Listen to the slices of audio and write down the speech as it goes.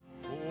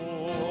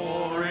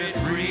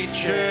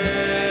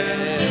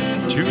reaches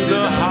to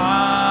the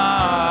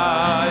highest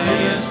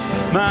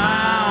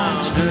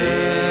mountain,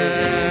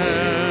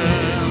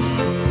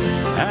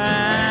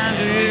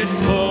 and it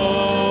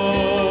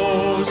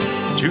flows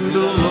to the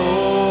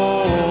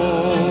lowest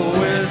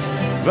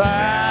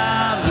valley.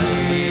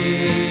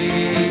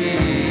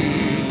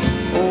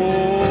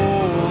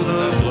 Oh,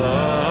 the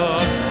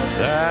blood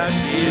that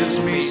gives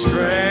me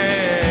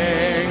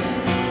strength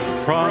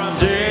from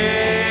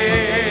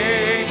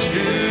day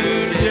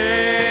to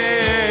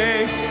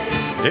day,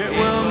 it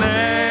will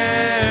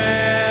never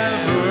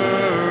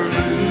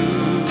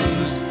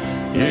lose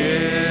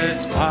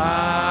its power.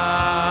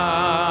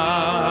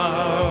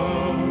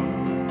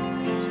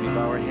 As we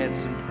bow our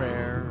heads in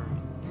prayer,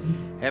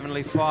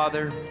 Heavenly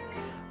Father,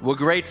 we're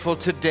grateful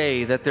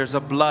today that there's a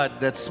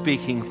blood that's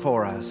speaking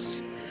for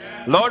us.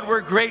 Lord,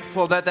 we're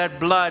grateful that that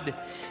blood,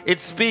 it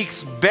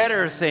speaks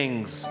better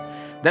things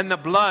than the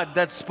blood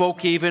that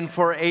spoke even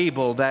for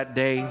Abel that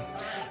day.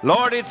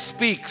 Lord, it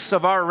speaks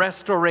of our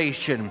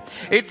restoration.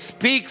 It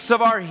speaks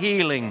of our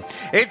healing.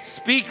 It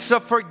speaks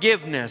of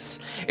forgiveness.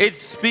 It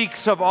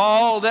speaks of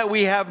all that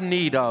we have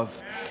need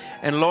of.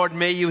 And Lord,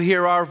 may you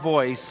hear our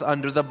voice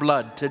under the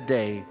blood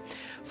today.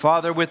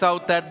 Father,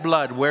 without that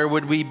blood, where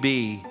would we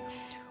be?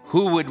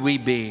 Who would we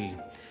be?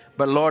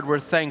 But Lord, we're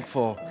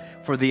thankful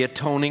for the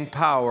atoning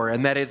power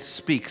and that it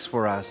speaks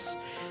for us.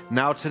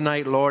 Now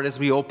tonight, Lord, as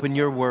we open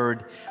your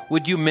word,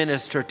 would you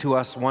minister to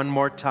us one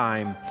more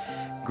time?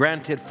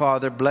 Grant it,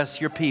 Father, bless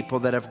your people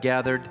that have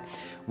gathered.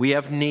 We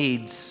have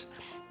needs.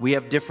 We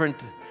have different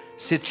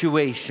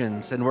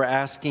situations, and we're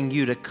asking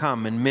you to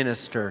come and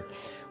minister.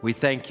 We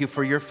thank you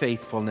for your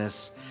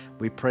faithfulness.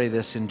 We pray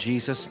this in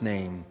Jesus'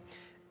 name.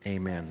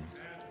 Amen.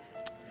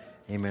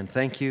 Amen.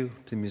 Thank you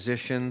to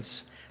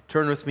musicians.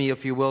 Turn with me,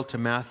 if you will, to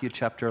Matthew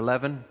chapter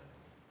 11.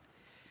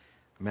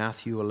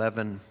 Matthew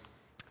 11.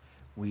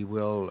 We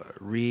will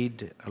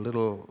read a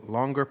little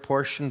longer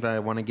portion, but I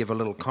want to give a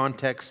little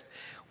context.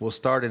 We'll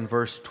start in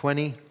verse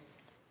 20.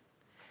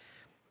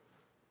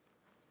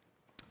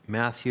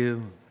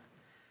 Matthew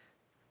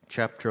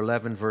chapter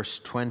 11, verse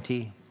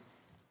 20.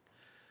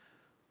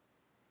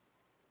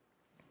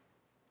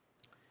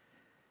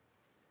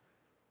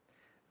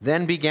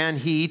 Then began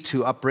he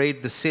to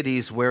upbraid the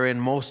cities wherein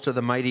most of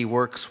the mighty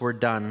works were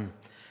done,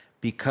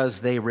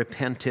 because they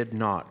repented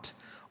not.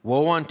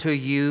 Woe unto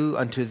you,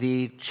 unto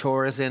thee,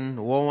 Chorazin!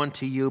 Woe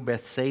unto you,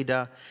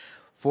 Bethsaida!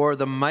 For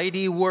the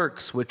mighty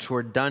works which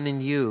were done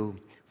in you,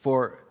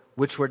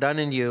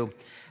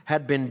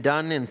 had been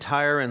done in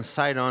Tyre and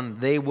Sidon,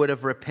 they would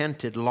have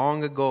repented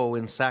long ago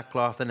in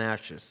sackcloth and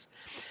ashes.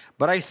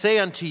 But I say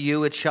unto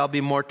you, it shall be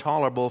more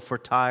tolerable for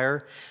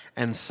Tyre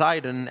and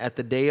Sidon at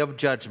the day of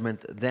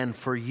judgment than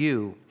for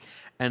you.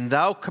 And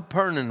thou,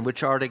 Capernaum,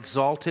 which art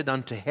exalted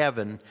unto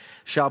heaven,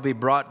 shall be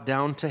brought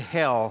down to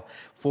hell.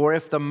 For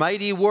if the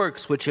mighty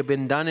works which have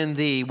been done in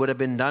thee would have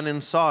been done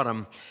in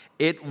Sodom,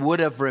 it would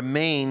have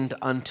remained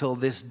until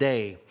this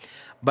day.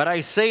 But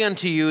I say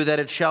unto you that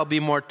it shall be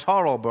more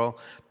tolerable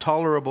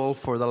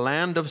for the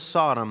land of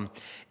Sodom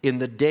in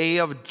the day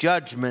of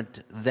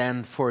judgment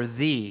than for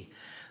thee.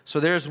 So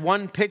there's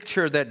one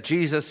picture that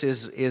Jesus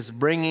is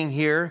bringing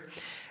here,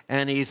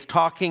 and he's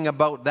talking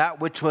about that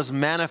which was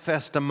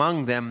manifest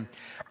among them,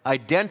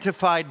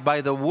 identified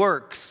by the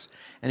works,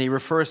 and he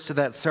refers to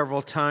that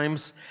several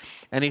times.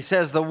 And he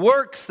says, the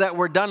works that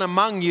were done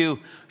among you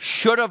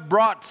should have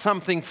brought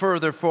something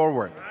further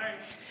forward.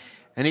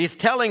 And he's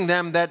telling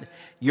them that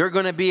you're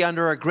going to be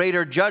under a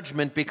greater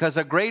judgment because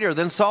a greater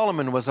than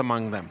Solomon was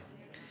among them.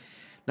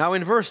 Now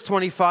in verse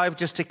 25,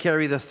 just to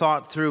carry the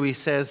thought through, he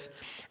says,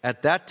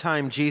 at that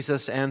time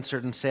Jesus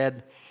answered and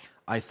said,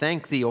 I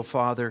thank thee, O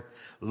Father,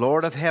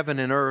 Lord of heaven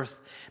and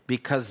earth,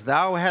 because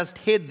thou hast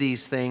hid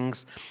these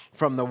things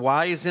from the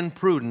wise and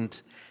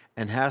prudent,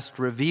 and hast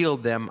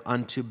revealed them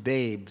unto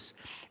babes.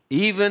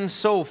 Even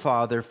so,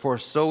 Father, for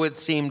so it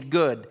seemed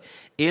good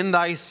in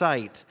thy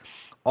sight.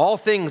 All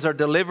things are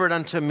delivered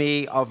unto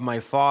me of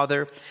my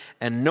Father,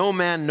 and no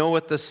man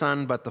knoweth the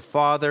Son but the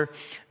Father,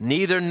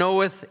 neither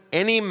knoweth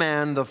any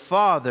man the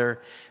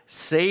Father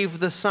save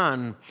the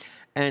Son,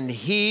 and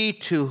he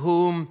to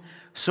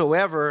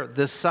whomsoever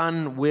the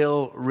Son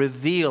will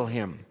reveal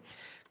him.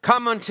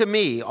 Come unto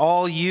me,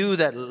 all you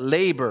that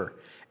labor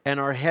and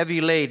are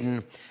heavy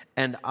laden,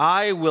 and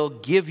I will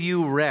give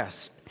you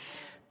rest.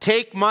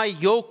 Take my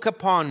yoke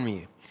upon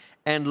me,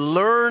 and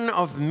learn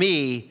of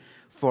me,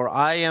 for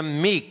I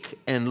am meek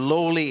and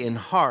lowly in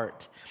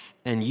heart,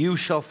 and you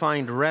shall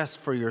find rest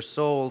for your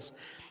souls.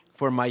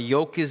 For my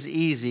yoke is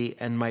easy,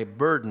 and my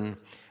burden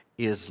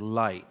is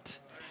light.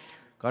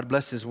 God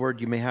bless his word.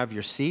 You may have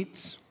your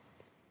seats.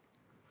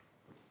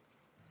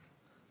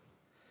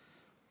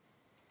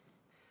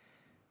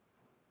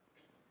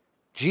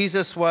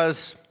 Jesus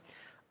was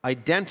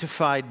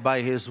identified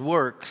by his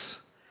works,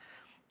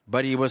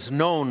 but he was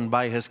known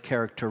by his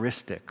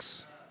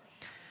characteristics.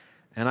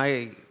 And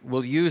I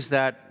will use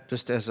that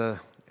just as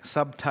a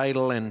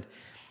subtitle, and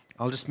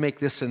I'll just make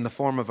this in the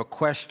form of a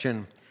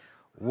question.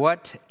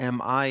 What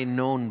am I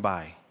known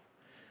by?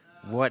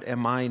 What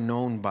am I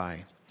known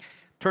by?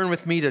 Turn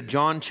with me to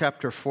John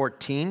chapter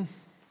 14.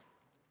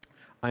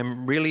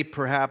 I'm really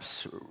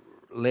perhaps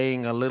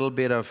laying a little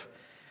bit of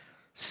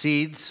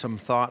seeds, some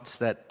thoughts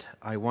that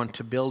I want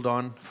to build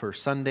on for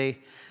Sunday.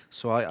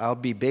 So I'll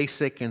be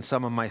basic in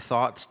some of my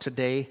thoughts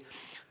today,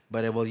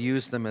 but I will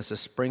use them as a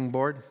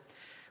springboard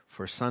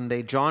for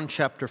Sunday. John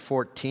chapter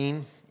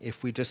 14,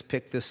 if we just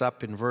pick this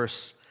up in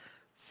verse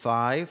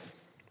 5.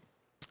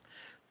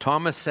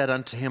 Thomas said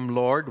unto him,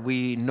 Lord,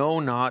 we know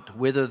not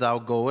whither thou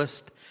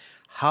goest.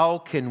 How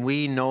can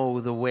we know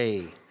the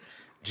way?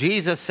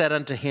 Jesus said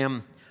unto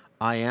him,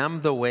 I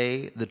am the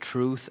way, the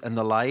truth, and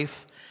the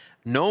life.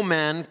 No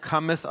man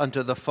cometh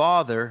unto the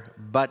Father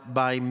but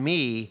by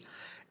me.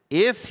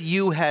 If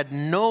you had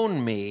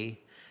known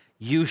me,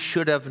 you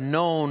should have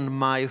known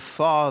my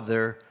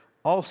Father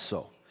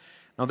also.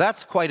 Now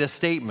that's quite a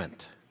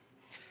statement.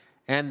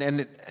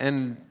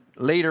 And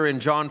later in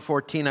John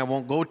 14, I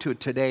won't go to it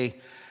today,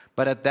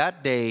 but at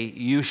that day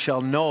you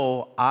shall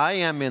know I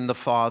am in the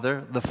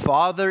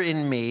Father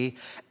in me,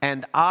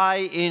 and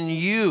I in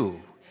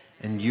you,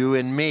 and you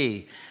in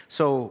me.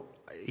 So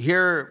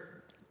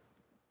here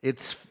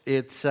it's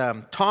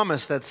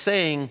Thomas that's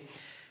saying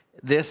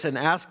this and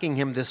asking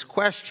him this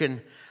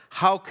question,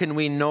 how can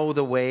we know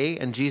the way?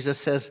 And Jesus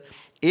says,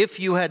 if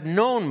you had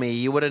known me,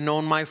 you would have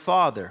known my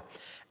Father.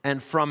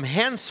 And from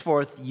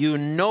henceforth you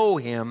know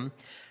him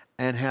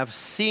and have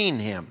seen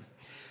him.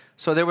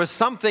 So there was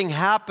something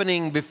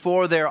happening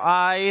before their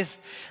eyes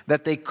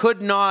that they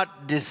could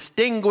not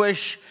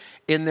distinguish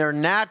in their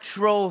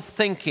natural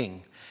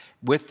thinking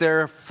with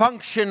their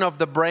function of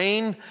the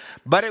brain,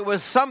 but it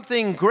was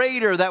something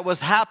greater that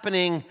was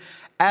happening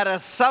at a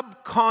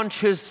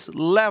subconscious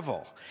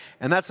level.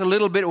 And that's a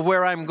little bit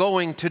where I'm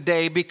going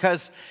today,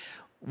 because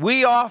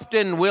we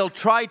often will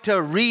try to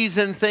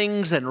reason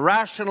things and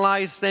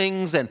rationalize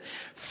things and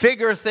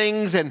figure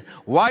things and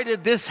why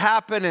did this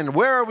happen and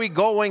where are we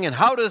going and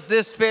how does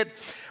this fit?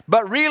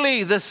 But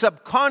really the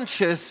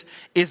subconscious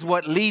is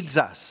what leads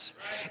us,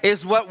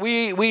 is what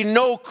we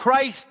know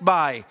Christ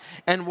by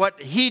and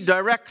what he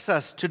directs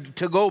us to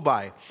go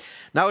by.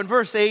 Now in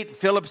verse 8,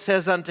 Philip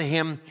says unto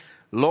him,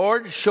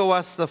 Lord, show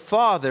us the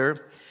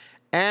Father,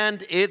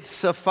 and it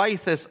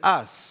sufficeth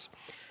us.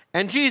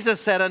 And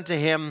Jesus said unto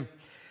him,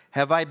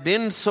 have I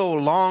been so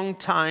long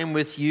time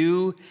with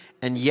you,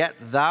 and yet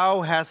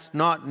thou hast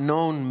not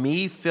known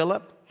me,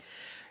 Philip?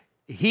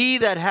 He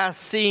that hath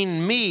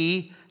seen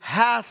me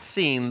hath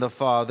seen the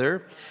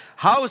Father.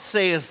 How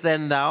sayest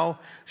then thou,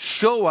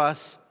 show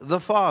us the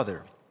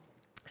Father?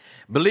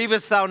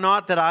 Believest thou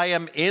not that I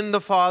am in the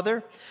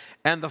Father,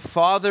 and the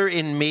Father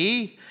in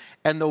me?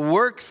 And the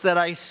works that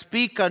I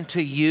speak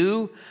unto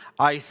you,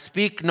 I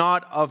speak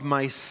not of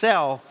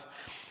myself,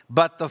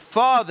 but the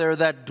Father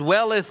that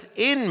dwelleth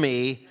in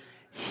me,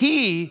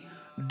 he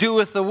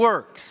doeth the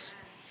works.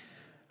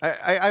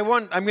 I'm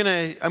going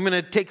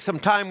to take some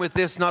time with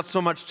this, not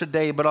so much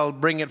today, but I'll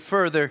bring it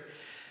further.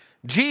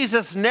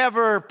 Jesus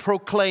never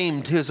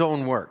proclaimed his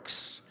own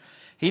works.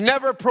 He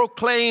never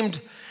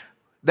proclaimed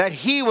that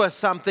he was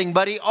something,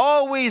 but he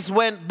always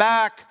went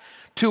back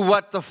to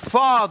what the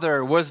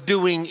Father was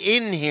doing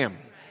in him.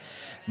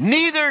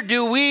 Neither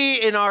do we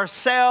in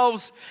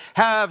ourselves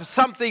have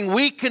something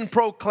we can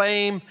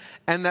proclaim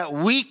and that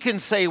we can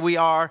say we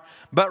are,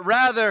 but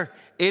rather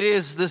it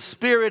is the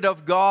Spirit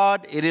of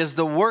God, it is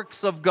the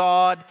works of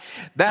God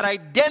that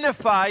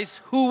identifies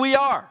who we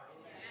are,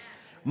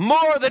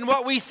 more than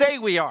what we say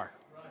we are.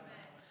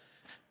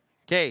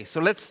 Okay,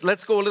 so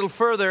let's go a little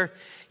further.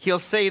 He'll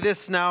say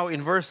this now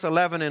in verse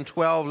 11 and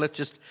 12. Let's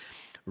just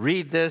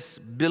read this.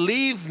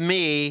 Believe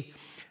me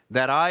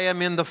that I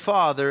am in the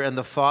Father and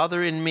the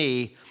Father in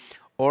me,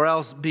 or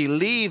else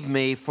believe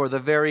me for the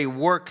very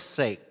work's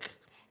sake.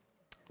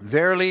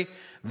 Verily,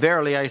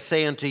 verily, I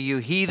say unto you,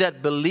 he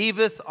that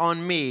believeth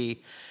on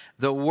me,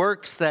 the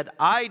works that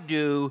I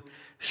do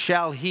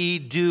shall he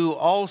do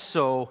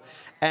also,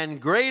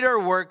 and greater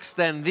works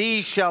than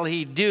these shall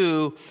he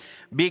do,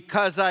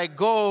 because I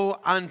go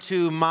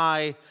unto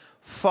my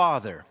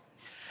Father.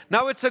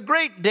 Now, it's a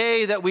great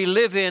day that we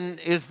live in.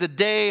 It's a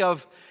day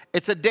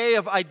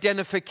of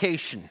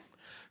identification.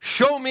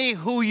 Show me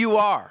who you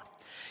are.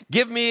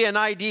 Give me an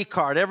ID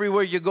card.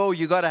 Everywhere you go,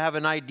 you got to have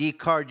an ID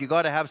card. You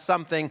got to have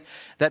something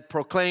that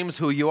proclaims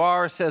who you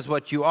are, says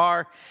what you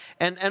are.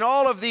 And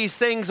all of these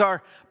things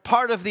are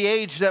part of the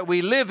age that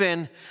we live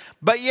in.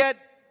 But yet,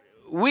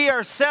 we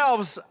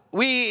ourselves,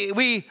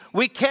 we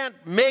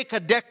can't make a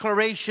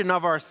declaration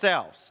of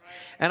ourselves.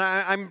 And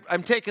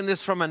I'm taking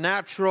this from a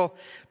natural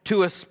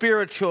to a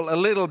spiritual a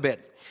little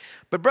bit.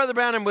 But Brother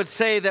Branham would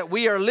say that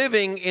we are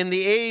living in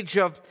the age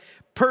of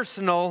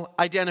personal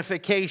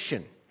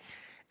identification.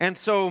 And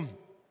so,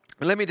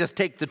 let me just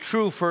take the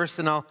true first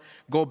and I'll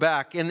go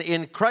back.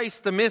 In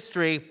Christ the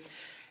mystery,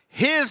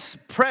 his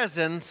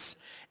presence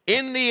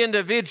in the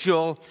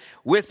individual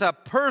with a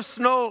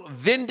personal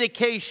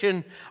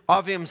vindication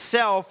of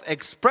himself,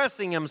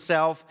 expressing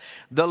himself,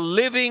 the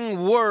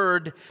living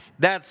word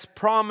that's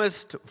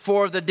promised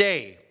for the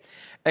day.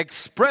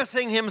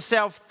 Expressing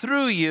himself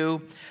through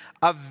you,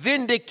 a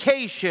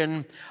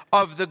vindication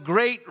of the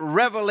great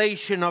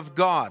revelation of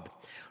God.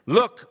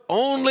 Look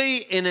only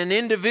in an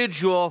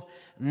individual,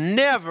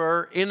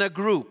 never in a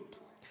group.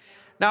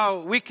 Now,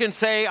 we can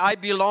say, I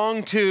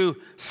belong to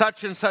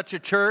such and such a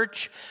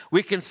church.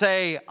 We can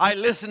say, I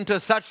listened to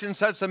such and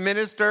such a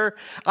minister.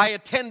 I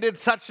attended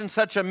such and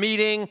such a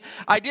meeting.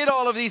 I did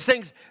all of these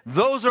things.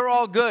 Those are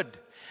all good.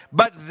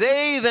 But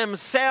they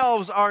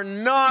themselves are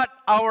not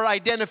our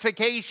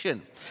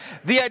identification.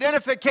 The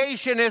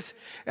identification is,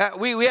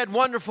 we had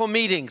wonderful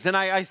meetings, and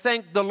I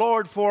thank the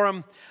Lord for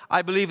them.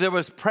 I believe there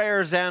was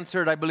prayers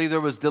answered. I believe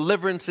there was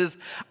deliverances.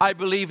 I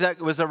believe that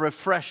it was a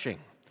refreshing.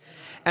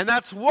 And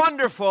that's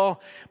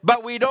wonderful,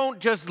 but we don't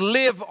just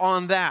live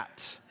on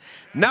that.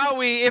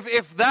 Now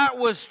if that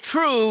was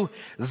true,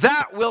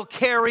 that will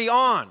carry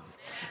on.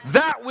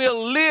 That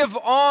will live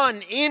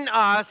on in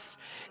us.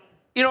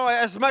 You know,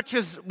 as much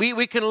as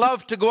we can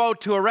love to go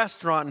out to a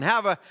restaurant and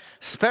have a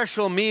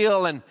special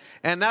meal, and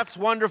that's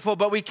wonderful,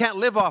 but we can't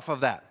live off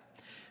of that.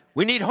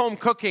 We need home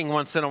cooking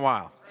once in a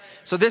while.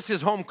 So this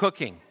is home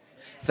cooking,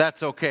 if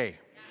that's okay.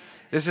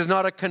 This is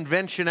not a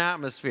convention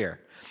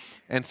atmosphere.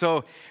 And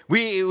so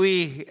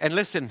and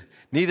listen,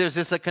 neither is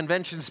this a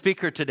convention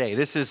speaker today.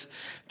 This is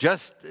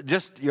just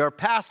your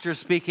pastor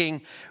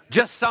speaking,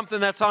 just something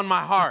that's on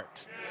my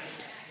heart.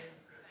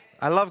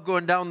 I love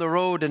going down the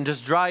road and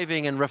just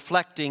driving and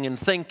reflecting and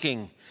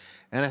thinking.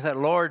 And I thought,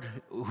 Lord,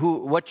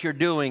 what you're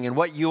doing and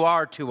what you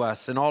are to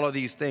us and all of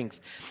these things.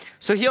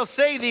 So he'll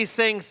say these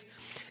things.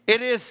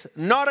 It is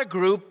not a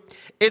group.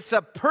 It's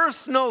a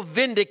personal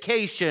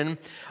vindication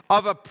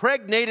of a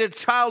pregnated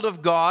child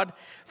of God,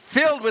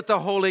 filled with the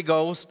Holy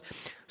Ghost,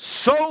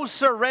 so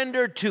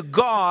surrendered to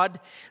God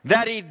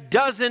that he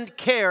doesn't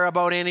care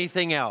about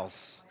anything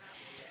else.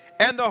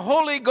 And the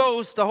Holy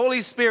Ghost, the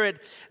Holy Spirit,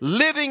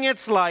 living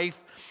its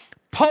life,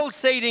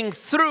 pulsating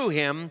through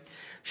him,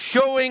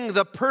 showing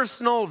the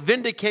personal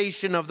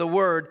vindication of the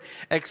Word,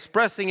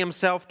 expressing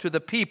himself to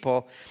the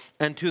people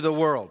and to the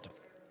world.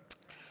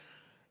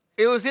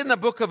 It was in the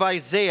book of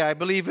Isaiah, I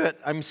believe it.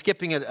 I'm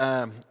skipping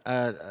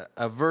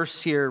a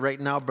verse here right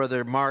now,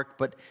 Brother Mark,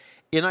 but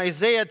in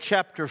Isaiah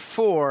chapter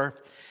 4,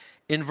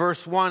 in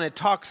verse 1, it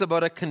talks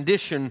about a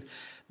condition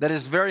that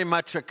is very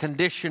much a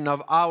condition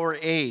of our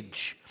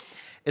age.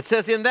 It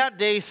says, in that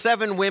day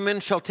 7 women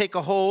shall take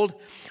a hold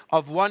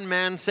of one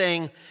man,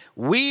 saying,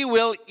 we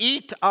will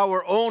eat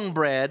our own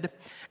bread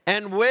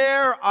and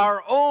wear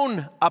our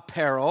own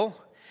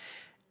apparel.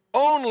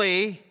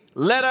 Only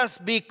let us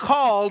be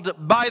called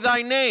by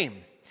thy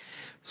name,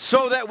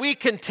 so that we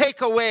can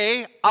take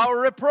away our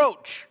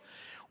reproach.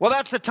 Well,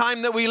 that's the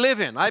time that we live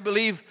in. I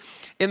believe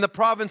in the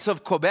province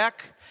of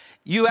Quebec,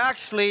 you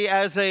actually,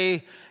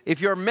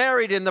 if you're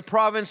married in the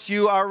province,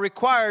 you are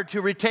required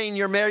to retain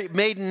your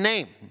maiden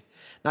name.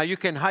 Now, you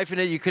can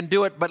hyphenate, you can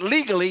do it, but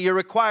legally, you're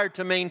required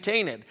to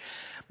maintain it.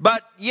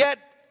 But yet,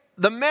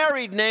 the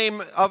married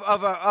name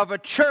of a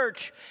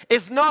church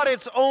is not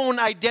its own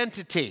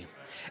identity.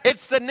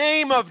 It's the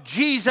name of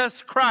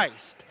Jesus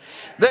Christ.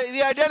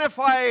 The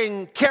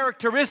identifying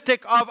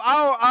characteristic of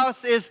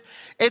us is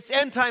it's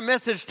End Time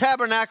Message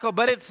Tabernacle,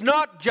 but it's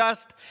not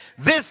just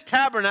this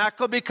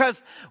tabernacle,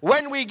 because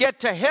when we get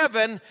to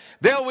heaven,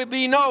 there will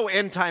be no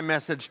End Time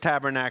Message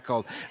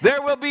Tabernacle.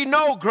 There will be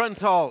no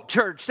Grunthal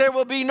Church. There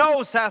will be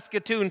no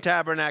Saskatoon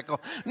Tabernacle,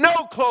 no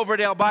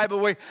Cloverdale Bible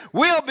Way.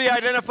 We'll be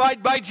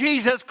identified by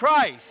Jesus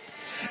Christ.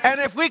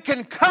 And if we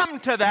can come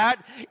to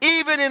that,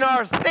 even in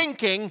our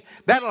thinking,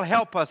 that'll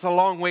help us a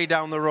long way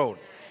down the road.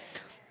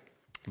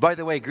 By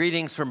the way,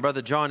 greetings from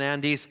Brother John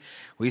Andes.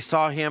 We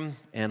saw him,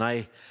 and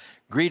I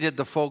greeted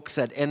the folks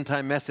at End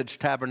Time Message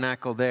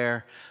Tabernacle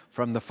there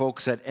from the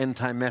folks at End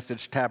Time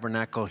Message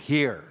Tabernacle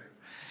here.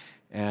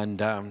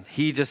 And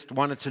he just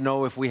wanted to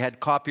know if we had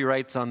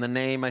copyrights on the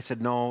name. I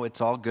said, no,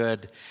 it's all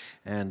good.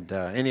 And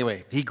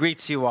anyway, he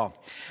greets you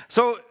all.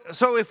 So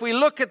if we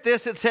look at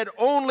this, it said,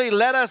 only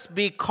let us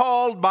be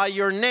called by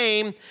your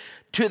name,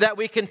 to that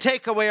we can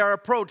take away our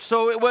reproach.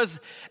 So it was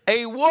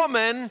a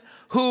woman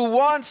who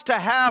wants to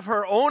have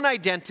her own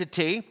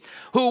identity,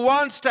 who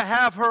wants to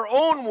have her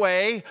own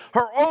way,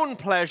 her own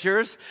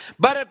pleasures,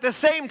 but at the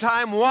same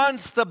time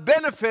wants the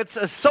benefits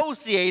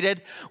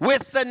associated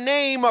with the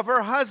name of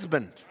her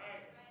husband.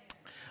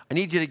 I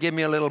need you to give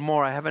me a little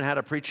more. I haven't had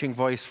a preaching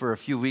voice for a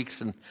few weeks,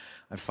 and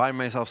I find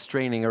myself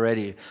straining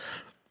already.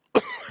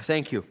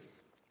 Thank you.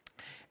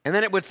 And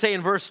then it would say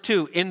in verse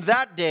 2, in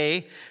that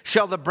day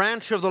shall the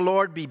branch of the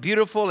Lord be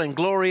beautiful and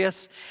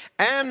glorious,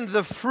 and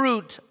the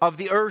fruit of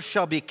the earth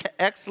shall be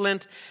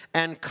excellent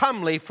and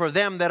comely for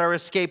them that are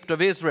escaped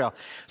of Israel.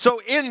 So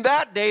in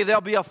that day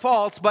there'll be a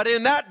false, but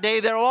in that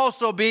day there'll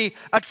also be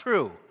a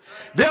true.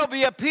 There'll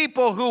be a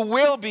people who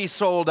will be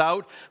sold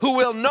out, who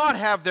will not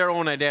have their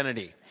own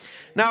identity.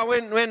 Now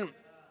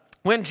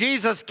when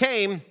Jesus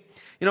came,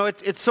 you know,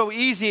 it's so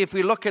easy if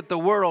we look at the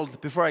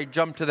world, before I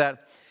jump to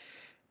that,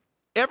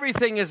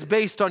 everything is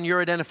based on your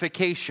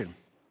identification.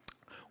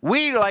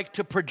 We like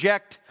to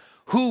project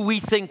who we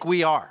think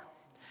we are.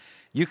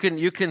 You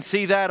can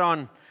see that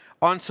on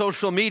on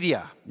social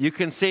media. You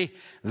can say,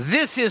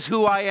 this is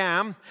who I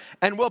am,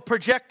 and we'll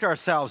project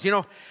ourselves. You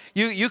know,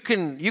 you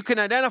can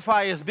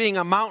identify as being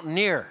a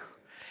mountaineer,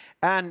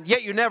 and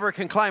yet you never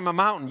can climb a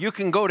mountain. You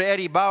can go to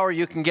Eddie Bauer,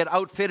 you can get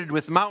outfitted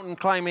with mountain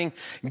climbing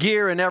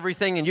gear and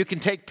everything, and you can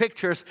take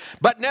pictures,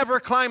 but never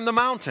climb the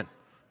mountain.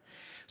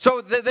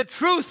 So the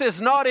truth is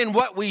not in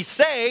what we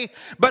say,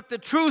 but the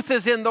truth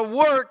is in the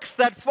works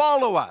that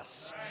follow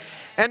us.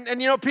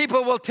 And you know,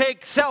 people will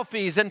take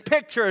selfies and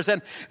pictures,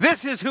 and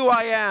this is who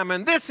I am,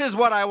 and this is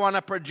what I want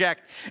to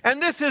project,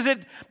 and this is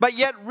it. But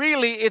yet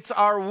really it's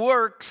our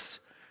works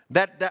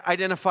that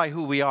identify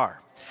who we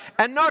are.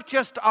 And not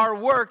just our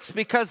works,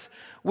 because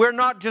we're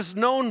not just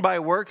known by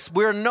works,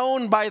 we're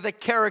known by the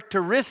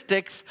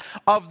characteristics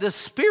of the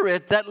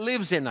Spirit that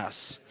lives in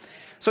us.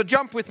 So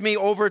jump with me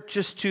over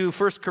just to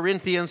 1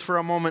 Corinthians for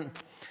a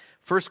moment.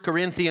 1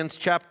 Corinthians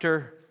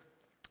chapter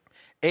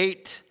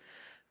 8.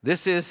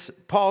 This is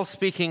Paul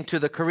speaking to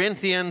the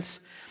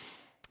Corinthians,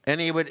 and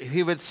he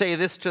would say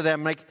this to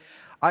them. Like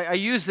I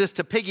use this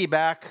to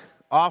piggyback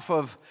off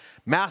of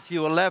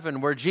Matthew 11,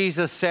 where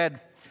Jesus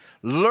said,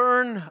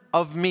 learn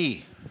of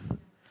me.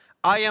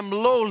 I am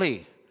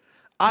lowly.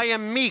 I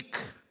am meek.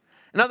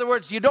 In other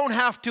words, you don't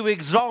have to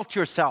exalt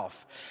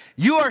yourself.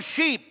 You are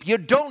sheep. You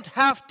don't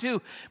have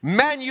to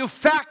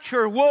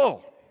manufacture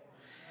wool.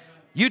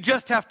 You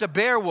just have to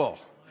bear wool.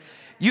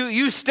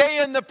 You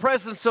stay in the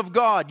presence of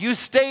God. You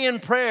stay in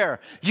prayer.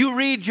 You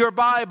read your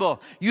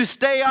Bible. You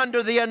stay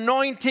under the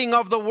anointing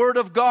of the Word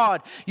of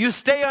God. You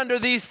stay under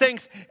these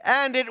things,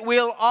 and it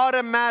will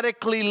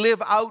automatically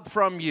live out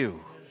from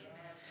you.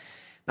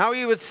 Now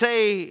he would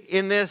say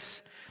in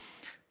this,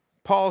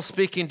 Paul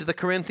speaking to the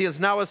Corinthians,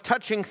 now as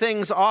touching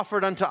things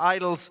offered unto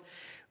idols,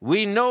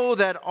 we know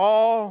that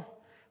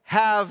all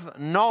have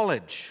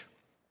knowledge.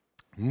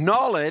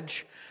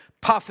 Knowledge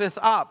puffeth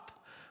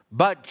up,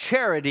 but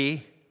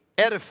charity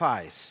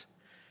edifies.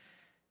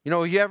 You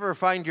know, you ever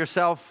find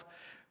yourself,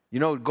 you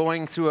know,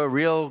 going through a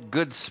real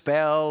good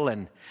spell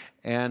and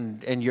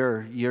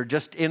you're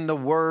just in the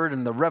Word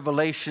and the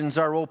revelations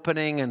are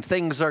opening and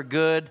things are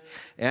good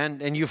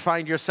and you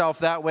find yourself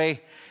that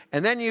way,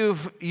 and then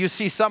you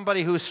see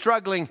somebody who's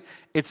struggling.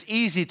 It's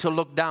easy to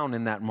look down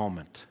in that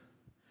moment.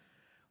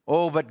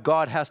 Oh, but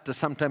God has to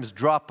sometimes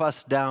drop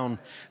us down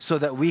so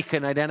that we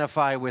can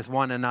identify with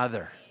one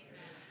another.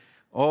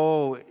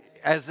 Oh,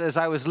 as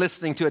I was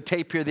listening to a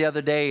tape here the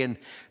other day, and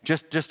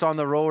just on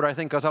the road, I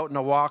think I was out on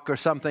a walk or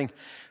something,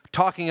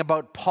 talking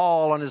about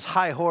Paul on his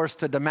high horse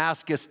to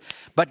Damascus,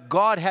 but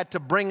God had to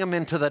bring him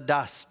into the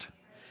dust.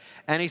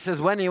 And he says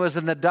when he was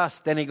in the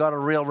dust, then he got a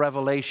real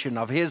revelation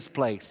of his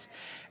place.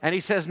 And he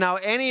says, now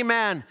any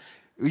man,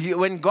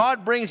 when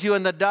God brings you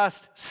in the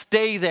dust,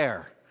 stay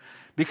there.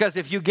 Because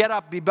if you get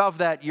up above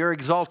that, you're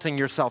exalting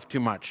yourself too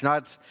much. Now,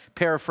 it's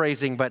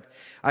paraphrasing, but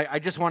I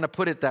just want to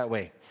put it that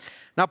way.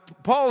 Now,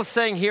 Paul is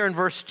saying here in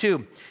verse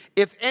 2,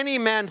 if any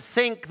man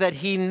think that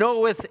he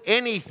knoweth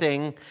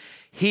anything,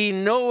 he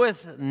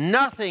knoweth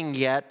nothing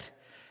yet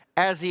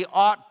as he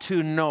ought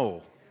to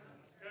know.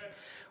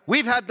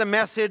 We've had the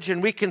message,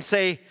 and we can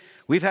say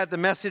we've had the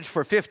message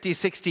for 50,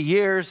 60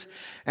 years,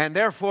 and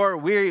therefore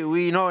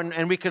we know,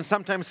 and we can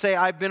sometimes say,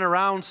 I've been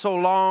around so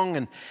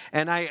long,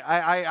 and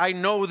I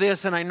know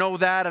this, and I know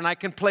that, and I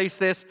can place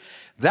this.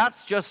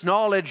 That's just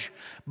knowledge.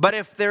 But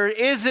if there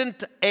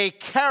isn't a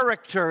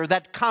character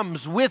that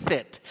comes with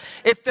it,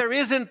 if there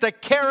isn't the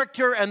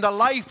character and the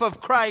life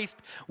of Christ,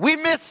 we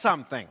miss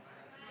something.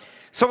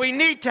 So we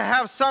need to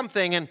have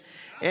something.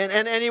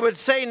 And he would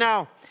say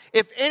now,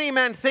 if any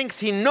man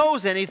thinks he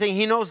knows anything,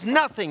 he knows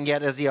nothing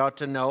yet as he ought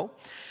to know.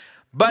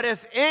 But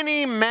if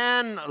any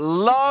man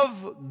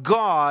love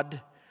God,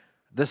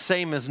 the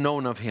same is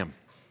known of him.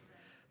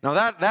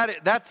 Now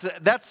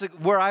that's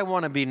where I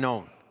want to be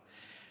known.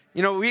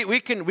 You know,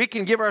 we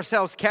can give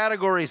ourselves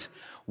categories.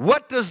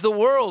 What does the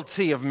world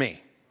see of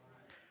me?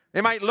 They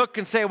might look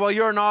and say, well,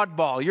 you're an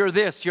oddball, you're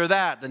this, you're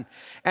that.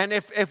 And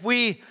if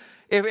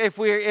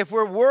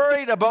we're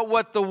worried about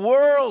what the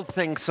world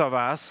thinks of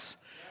us,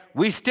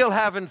 we still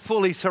haven't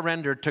fully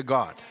surrendered to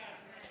God.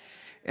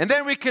 And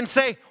then we can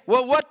say,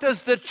 well, what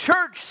does the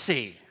church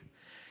see?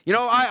 You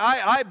know,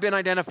 I've been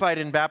identified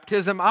in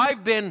baptism.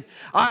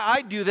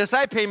 I do this.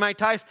 I pay my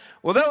tithes.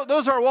 Well,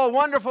 those are all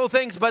wonderful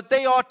things, but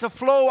they ought to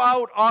flow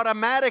out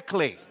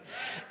automatically.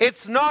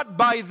 It's not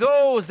by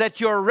those that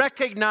you're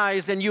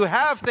recognized and you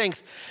have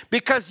things,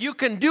 because you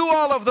can do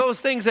all of those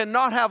things and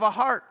not have a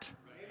heart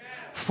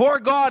for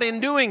God in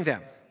doing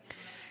them.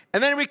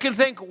 And then we can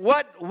think,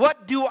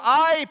 what do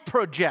I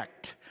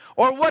project?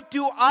 Or what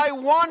do I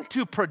want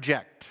to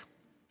project?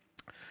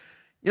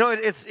 You know,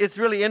 it's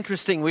really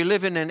interesting. We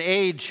live in an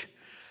age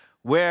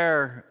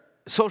where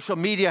social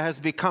media has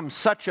become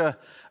such a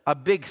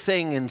big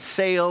thing in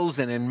sales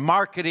and in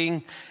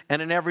marketing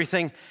and in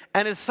everything.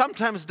 And it's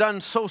sometimes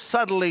done so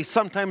subtly,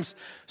 sometimes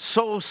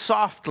so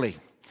softly.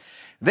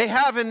 They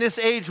have in this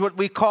age what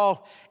we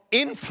call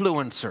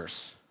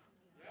influencers.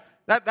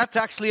 That's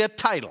actually a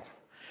title.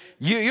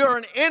 You're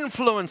an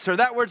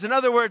influencer. In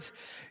other words,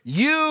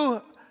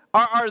 you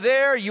are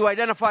there, you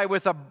identify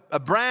with a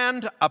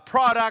brand, a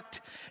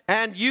product,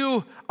 and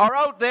you are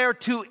out there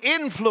to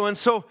influence.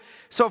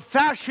 So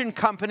fashion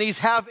companies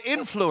have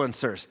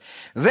influencers.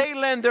 They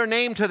lend their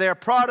name to their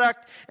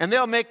product, and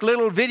they'll make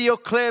little video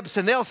clips,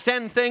 and they'll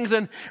send things,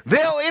 and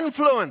they'll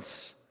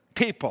influence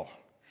people.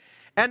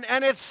 And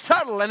it's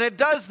subtle, and it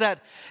does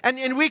that.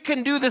 And we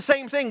can do the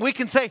same thing. We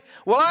can say,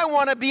 well, I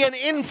want to be an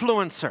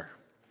influencer.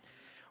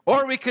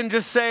 Or we can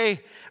just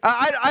say,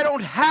 I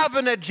don't have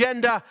an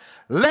agenda.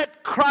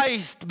 Let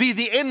Christ be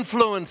the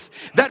influence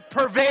that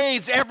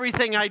pervades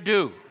everything I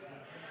do.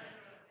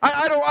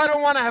 I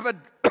don't want to have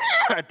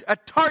a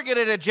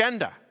targeted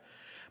agenda.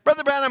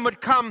 Brother Branham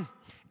would come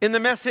in the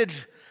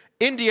Message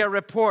India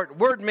report,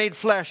 Word Made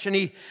Flesh, and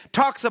he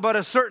talks about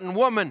a certain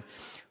woman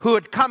who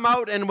had come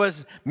out and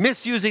was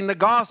misusing the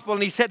gospel,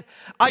 and he said,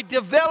 I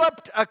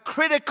developed a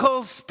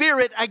critical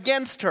spirit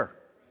against her.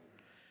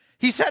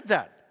 He said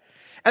that.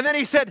 And then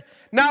he said,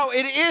 now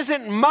it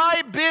isn't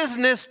my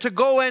business to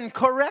go and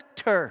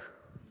correct her.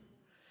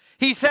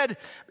 He said,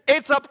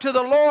 it's up to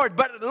the Lord,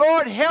 but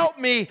Lord, help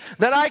me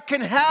that I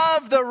can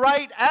have the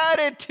right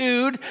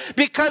attitude,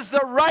 because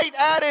the right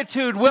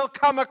attitude will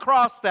come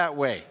across that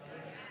way.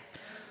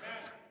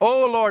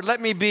 Oh Lord,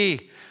 let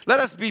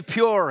us be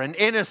pure and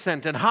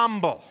innocent and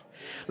humble.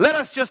 Let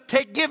us just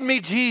give me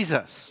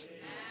Jesus.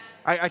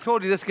 I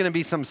told you this is going to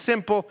be some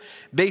simple,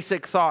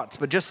 basic thoughts,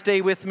 but just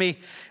stay with me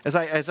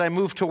as I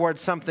move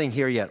towards something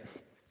here yet.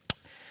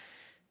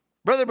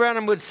 Brother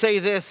Branham would say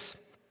this,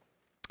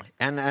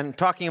 and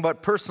talking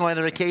about personal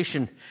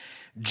identification,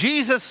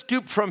 Jesus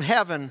stooped from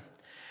heaven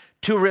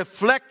to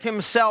reflect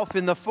himself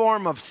in the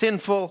form of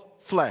sinful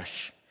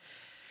flesh.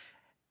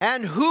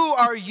 And who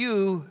are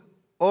you,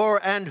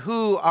 and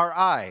who are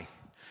I?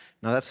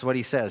 Now that's what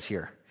he says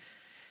here.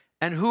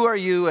 And who are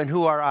you and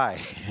who are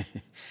I?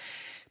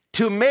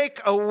 To make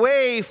a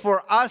way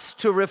for us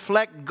to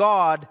reflect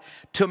God,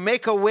 to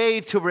make a way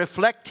to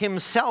reflect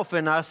himself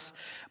in us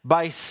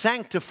by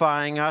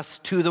sanctifying us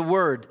to the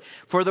Word.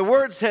 For the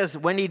Word says,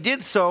 when he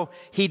did so,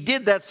 he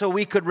did that so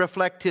we could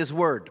reflect his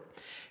Word.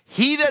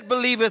 He that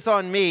believeth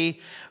on me,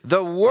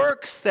 the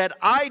works that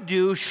I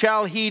do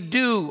shall he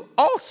do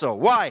also.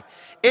 Why?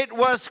 It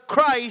was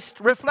Christ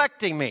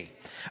reflecting me.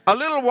 A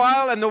little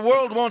while and the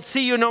world won't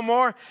see you no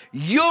more.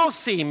 You'll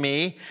see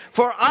me,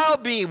 for I'll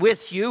be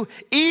with you,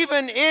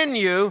 even in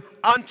you,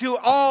 unto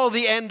all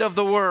the end of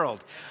the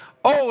world.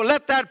 Oh,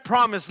 let that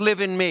promise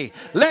live in me.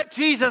 Let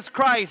Jesus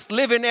Christ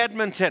live in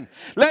Edmonton.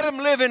 Let him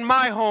live in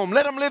my home.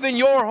 Let him live in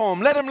your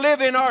home. Let him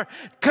live in our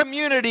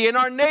community, in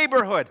our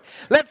neighborhood.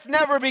 Let's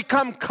never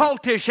become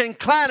cultish and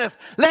claneth.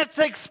 Let's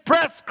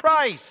express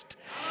Christ.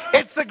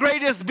 It's the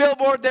greatest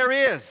billboard there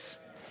is.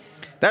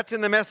 That's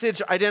in the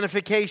Message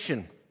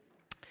Identification.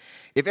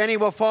 If any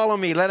will follow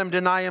me, let him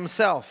deny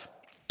himself.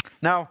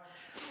 Now,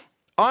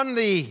 on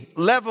the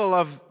level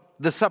of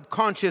the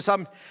subconscious,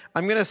 I'm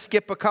going to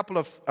skip a couple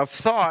of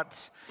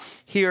thoughts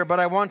here, but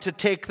I want to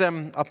take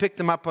them, I'll pick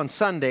them up on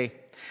Sunday.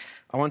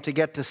 I want to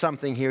get to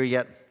something here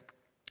yet.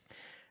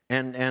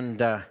 And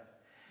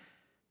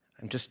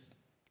just,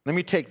 let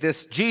me take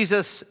this.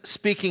 Jesus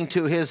speaking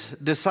to his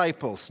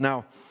disciples.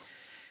 Now,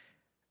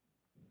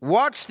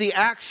 watch the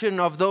action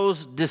of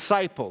those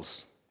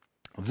disciples.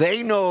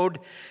 They knowed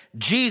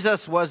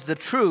Jesus was the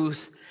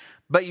truth,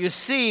 but you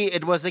see,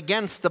 it was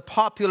against the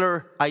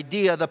popular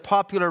idea, the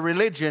popular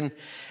religion,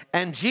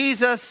 and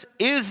Jesus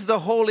is the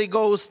Holy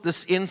Ghost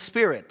in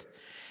spirit.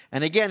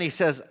 And again, he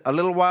says, a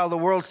little while the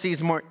world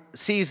sees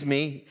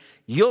me,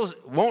 you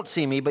won't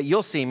see me, but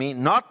you'll see me,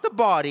 not the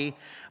body,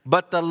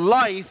 but the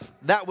life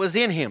that was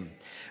in him.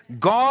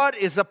 God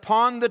is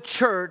upon the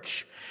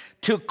church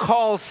to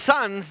call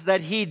sons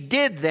that he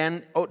did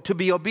then to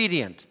be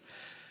obedient.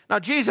 Now,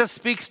 Jesus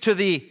speaks to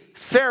the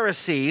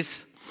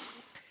Pharisees,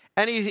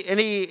 and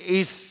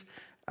he's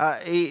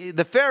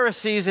the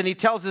Pharisees, and he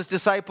tells his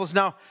disciples,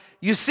 now,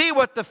 you see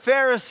what the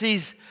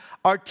Pharisees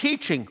are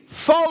teaching.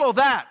 Follow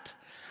that,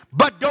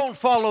 but don't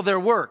follow their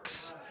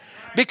works.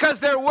 Because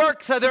their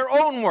works are their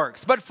own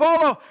works. But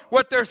follow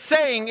what they're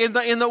saying in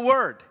the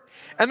Word.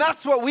 And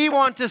that's what we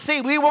want to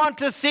see. We want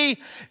to see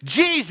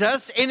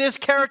Jesus in his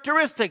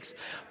characteristics.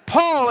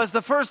 Paul, as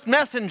the first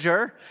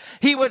messenger,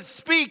 he would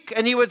speak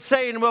and he would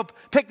say, and we'll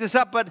pick this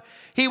up, but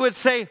he would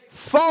say,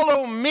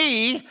 follow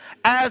me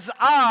as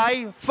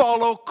I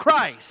follow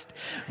Christ.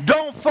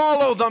 Don't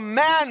follow the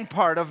man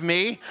part of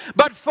me,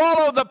 but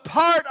follow the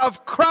part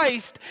of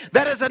Christ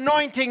that is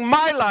anointing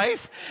my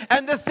life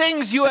and the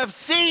things you have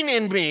seen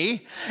in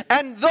me,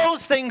 and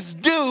those things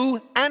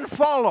do and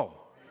follow.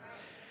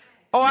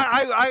 Oh,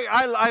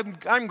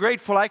 I'm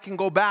grateful I can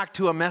go back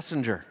to a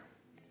messenger.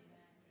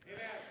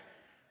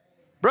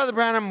 Brother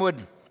Branham would,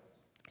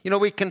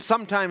 we can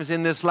sometimes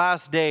in this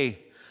last day,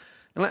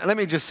 let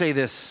me just say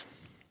this.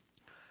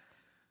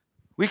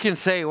 We can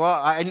say,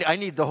 well, I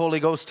need the Holy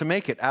Ghost to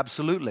make it.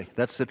 Absolutely.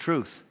 That's the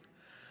truth.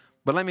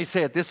 But let me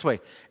say it this way.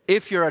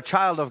 If you're a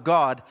child of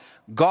God,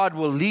 God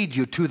will lead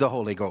you to the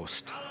Holy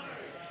Ghost.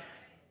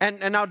 And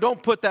now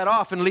don't put that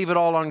off and leave it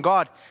all on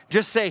God.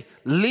 Just say,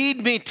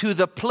 lead me to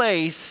the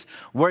place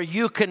where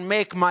you can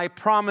make my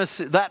promise,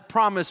 that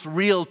promise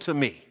real to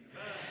me.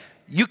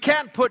 You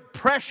can't put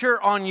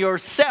pressure on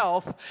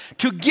yourself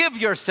to give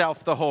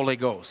yourself the Holy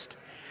Ghost.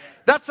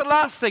 That's the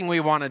last thing we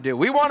want to do.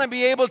 We want to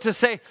be able to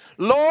say,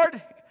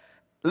 Lord,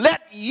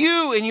 let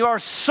you in your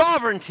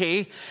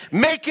sovereignty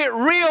make it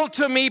real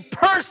to me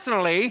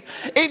personally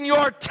in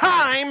your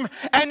time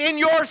and in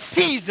your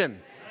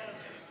season.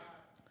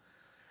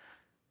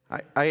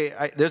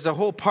 There's a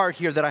whole part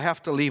here that I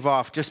have to leave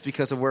off just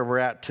because of where we're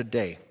at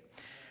today.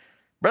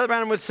 Brother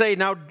Branham would say,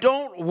 now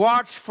don't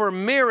watch for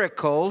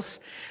miracles.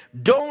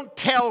 Don't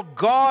tell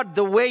God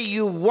the way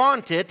you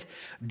want it.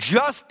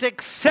 Just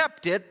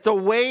accept it the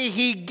way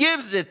He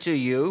gives it to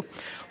you.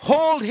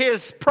 Hold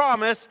His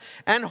promise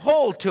and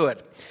hold to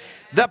it.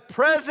 The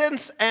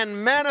presence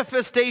and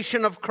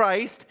manifestation of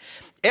Christ,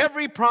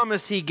 every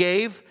promise He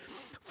gave,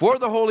 for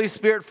the Holy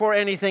Spirit, for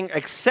anything,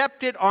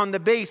 accept it on the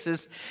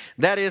basis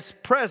that His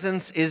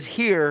presence is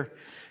here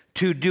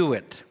to do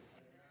it.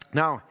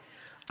 Now,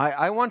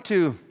 I'm going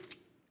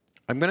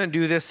to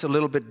do this a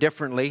little bit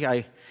differently.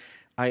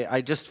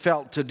 I just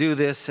felt to do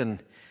this,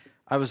 and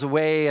I was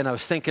away, and I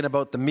was thinking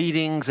about the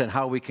meetings and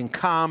how we can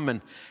come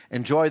and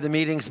enjoy the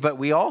meetings, but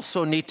we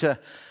also need to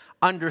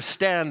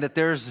understand that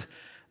there's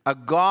a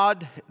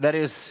God that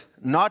is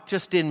not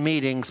just in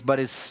meetings, but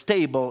is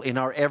stable in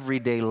our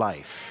everyday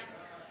life.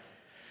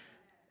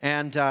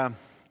 And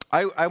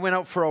I went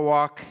out for a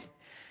walk,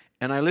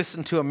 and I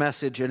listened to a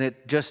message, and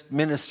it just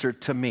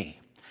ministered to me.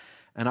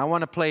 And I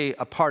want to play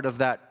a part of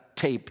that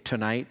tape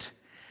tonight.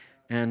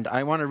 And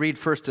I want to read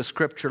first a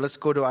scripture. Let's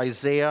go to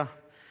Isaiah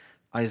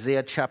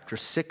chapter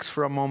 6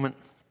 for a moment.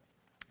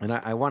 And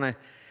I want to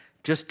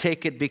just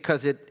take it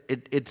because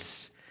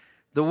it's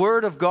the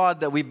word of God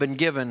that we've been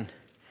given,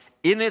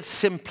 in its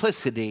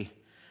simplicity,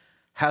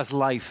 has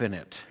life in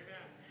it.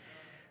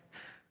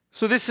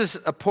 So this is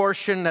a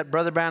portion that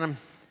Brother Branham,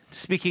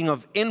 speaking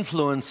of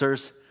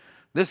influencers,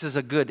 this is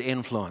a good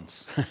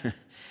influence.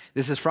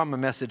 This is from a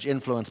message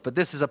influence, but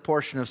this is a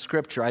portion of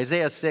Scripture.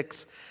 Isaiah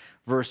 6,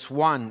 verse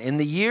 1. In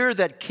the year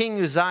that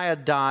King Uzziah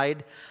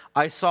died,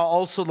 I saw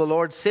also the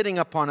Lord sitting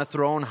upon a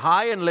throne,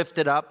 high and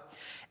lifted up,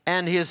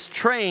 and His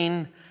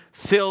train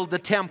filled the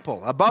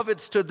temple. Above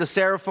it stood the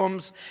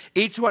seraphims.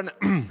 Each one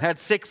had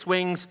 6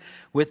 wings.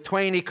 With 2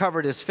 he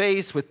covered his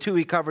face. With 2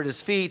 he covered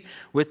his feet.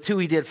 With 2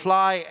 he did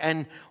fly.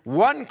 And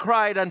one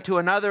cried unto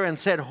another and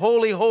said,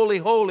 Holy, holy,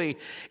 holy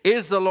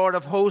is the Lord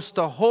of hosts.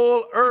 The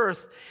whole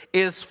earth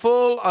is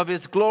full of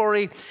His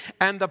glory.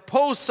 And the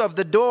posts of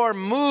the door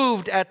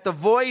moved at the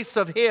voice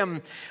of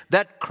Him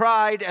that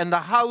cried, and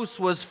the house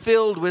was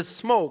filled with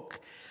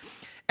smoke.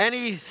 And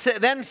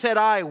then said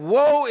I,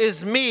 Woe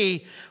is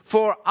me,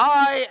 for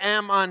I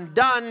am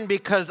undone,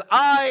 because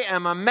I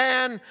am a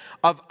man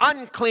of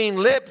unclean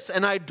lips,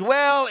 and I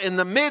dwell in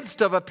the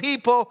midst of a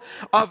people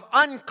of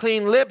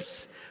unclean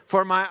lips,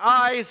 for my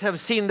eyes have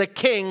seen the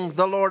King,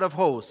 the Lord of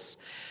hosts.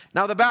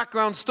 Now the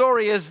background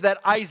story is that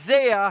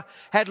Isaiah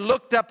had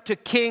looked up to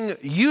King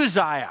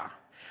Uzziah,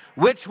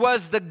 which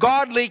was the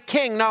godly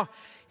king. Now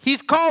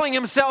he's calling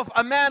himself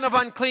a man of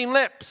unclean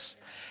lips.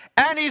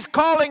 And he's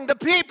calling the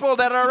people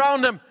that are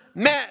around him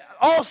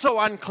also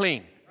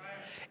unclean.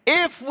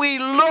 If we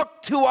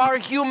look to our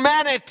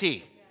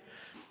humanity,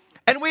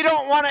 and we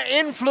don't want to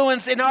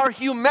influence in our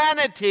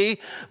humanity,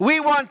 we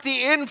want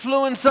the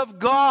influence of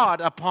God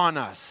upon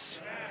us.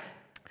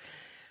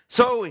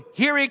 So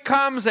here he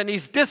comes, and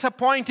he's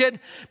disappointed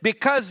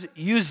because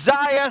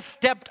Uzziah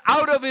stepped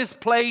out of his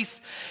place.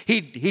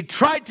 He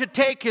tried to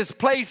take his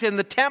place in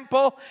the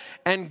temple,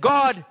 and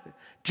God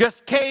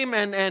just came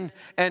and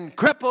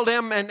crippled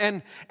him,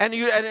 and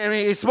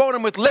he smote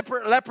him with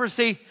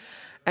leprosy.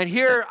 And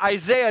here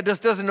Isaiah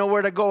just doesn't know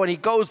where to go, and he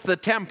goes to the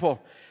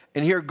temple,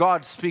 and here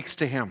God speaks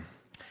to him.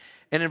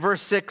 And in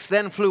verse 6,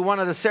 then flew one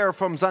of the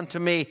seraphims unto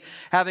me,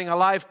 having a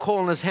live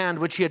coal in his hand,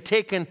 which he had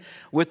taken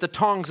with the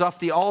tongs off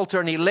the altar,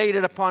 and he laid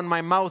it upon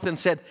my mouth and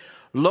said,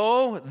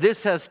 Lo,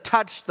 this has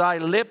touched thy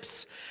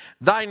lips.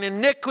 Thine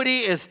iniquity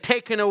is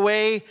taken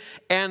away,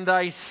 and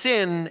thy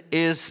sin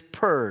is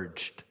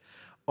purged.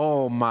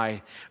 Oh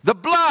my. The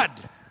blood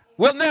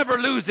will never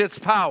lose its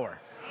power.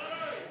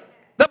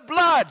 The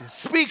blood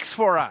speaks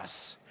for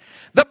us.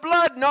 The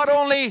blood not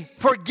only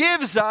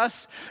forgives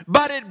us,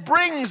 but it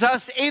brings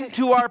us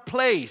into our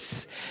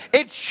place.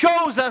 It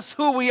shows us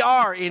who we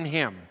are in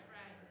Him.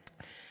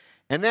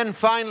 And then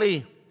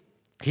finally,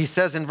 he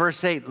says in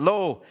verse 8,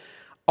 Lo,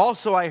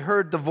 also I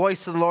heard the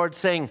voice of the Lord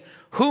saying,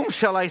 Whom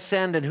shall I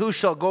send, and who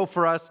shall go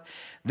for us?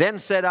 Then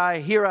said I,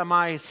 Here am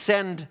I,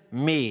 send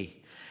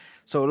me.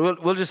 So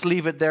we'll just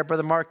leave it there,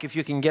 Brother Mark, if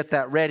you can get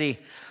that ready.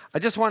 I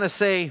just want to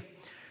say,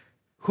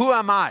 who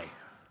am I?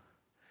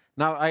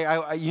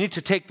 Now, you need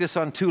to take this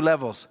on 2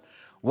 levels.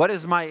 What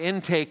is my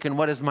intake and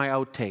what is my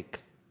outtake?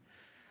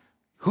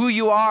 Who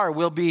you are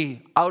will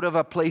be out of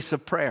a place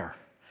of prayer.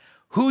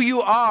 Who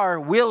you are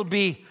will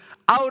be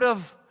out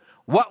of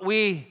what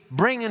we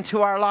bring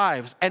into our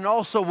lives and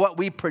also what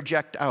we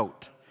project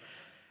out.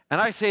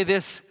 And I say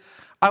this,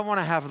 I want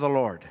to have the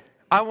Lord.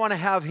 I want to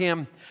have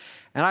him,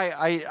 and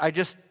I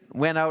just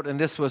went out, and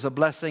this was a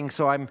blessing,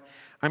 so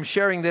I'm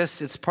sharing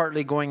this. It's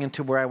partly going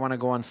into where I want to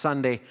go on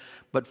Sunday,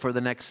 but for the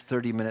next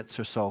 30 minutes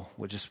or so,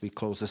 we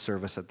close the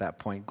service at that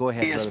point. Go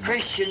ahead, Brother. As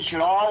Christians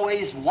should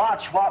always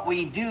watch what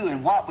we do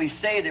and what we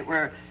say, that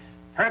we're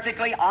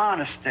perfectly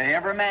honest to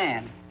every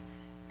man.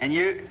 And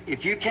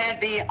if you can't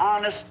be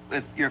honest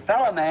with your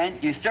fellow man,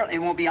 you certainly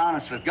won't be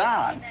honest with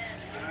God.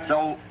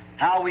 So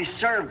how we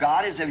serve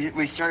God is that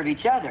we serve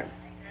each other.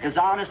 As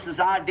honest as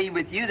I'd be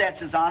with you,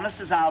 that's as honest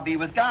as I'll be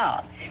with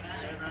God.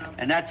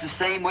 And that's the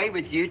same way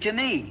with you to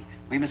me.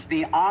 We must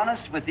be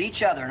honest with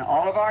each other in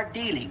all of our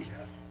dealings.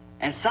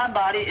 And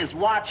somebody is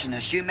watching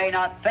us. You may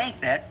not think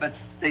that, but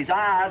these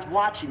eyes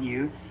watching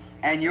you,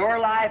 and your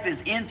life is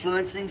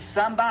influencing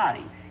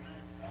somebody.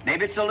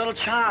 Maybe it's a little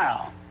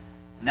child,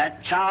 and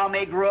that child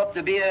may grow up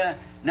to be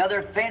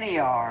another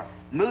Finney or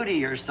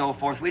Moody or so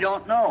forth. We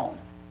don't know.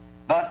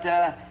 But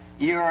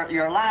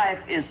your life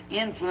is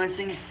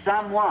influencing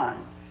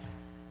someone.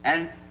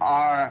 And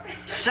our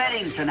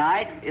setting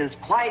tonight is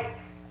quite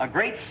a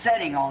great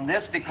setting on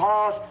this,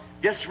 because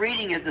just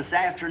reading it this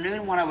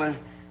afternoon when I was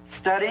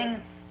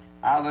studying,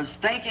 I was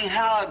thinking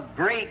how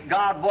great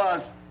God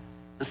was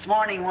this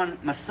morning when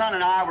my son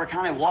and I were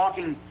kind of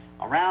walking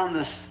around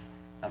the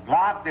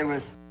block. There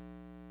was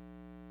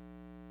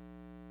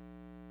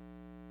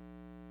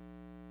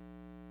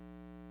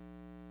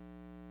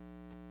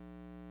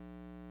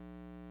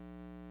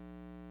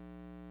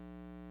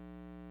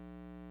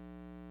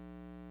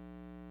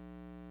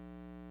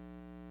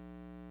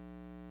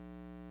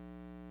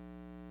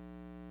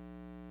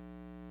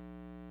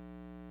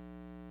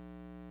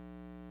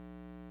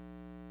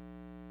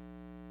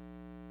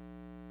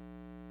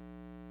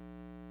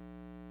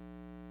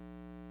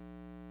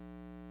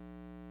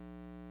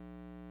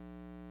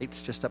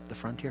It's just up the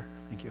front here.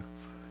 Thank you.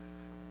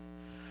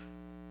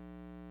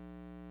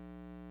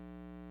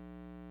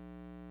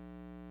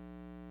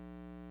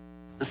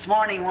 this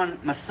morning when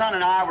my son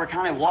and I were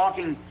kind of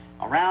walking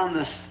around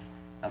the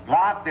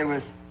block, there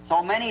was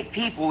so many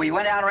people. We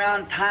went out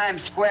around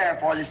Times Square,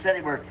 for they said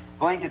they were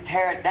going to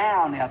tear it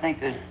down. I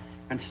think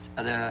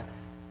the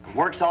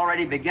work's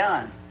already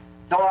begun.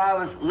 So I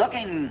was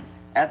looking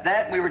at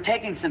that. We were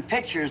taking some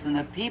pictures, and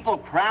the people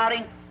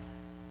crowding.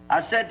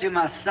 I said to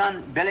my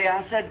son, Billy,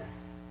 I said,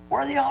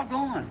 where are they all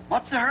going?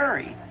 What's the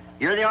hurry?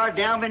 Here they are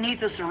down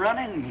beneath us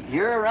running.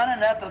 You're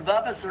running up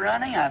above us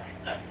running.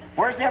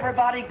 Where's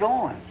everybody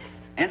going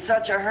in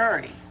such a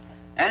hurry?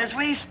 And as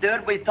we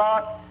stood, we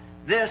thought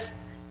this,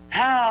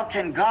 how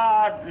can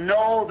God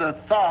know the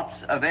thoughts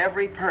of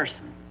every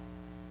person?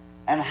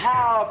 And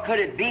how could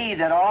it be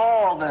that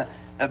all the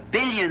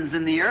billions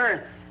in the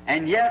earth,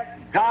 and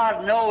yet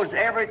God knows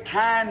every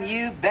time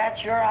you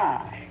bat your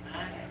eye?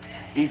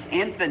 He's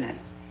infinite.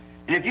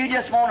 And if you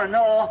just want to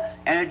know,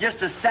 and just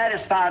to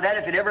satisfy that,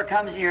 if it ever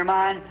comes in your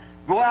mind,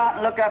 go out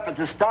and look up at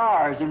the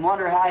stars and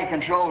wonder how he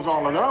controls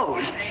all of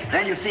those.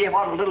 Then you'll see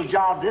what a little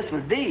job this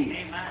would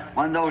be.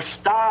 When those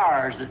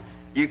stars,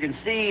 you can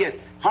see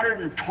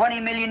 120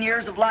 million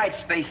years of light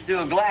space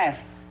through a glass.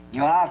 You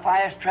know how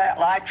fast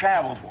light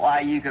travels. Why,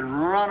 you could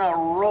run a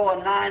row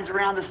of nines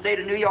around the state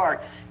of New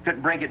York,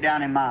 couldn't break it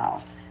down in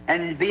miles.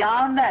 And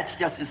beyond that's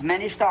just as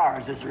many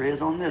stars as there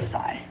is on this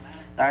side.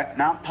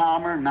 Mount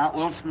Palmer and Mount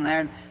Wilson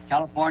there in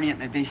California, it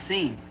may be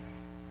seen.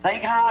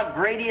 Think how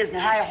great he is and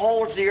how he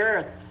holds the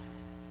earth.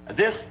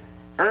 This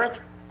earth,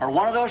 or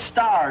one of those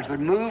stars, would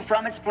move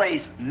from its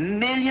place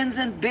millions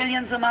and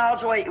billions of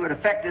miles away. It would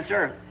affect this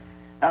earth.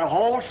 That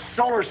whole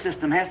solar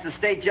system has to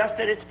stay just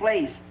at its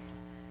place.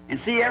 And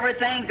see,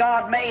 everything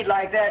God made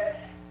like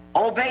that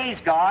obeys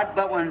God,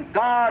 but when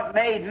God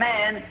made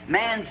man,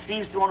 man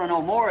seems to want to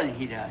know more than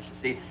he does,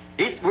 you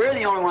see. We're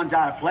the only ones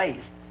out of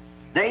place.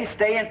 They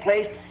stay in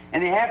place,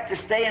 and they have to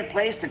stay in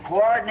place to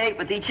coordinate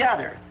with each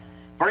other.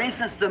 For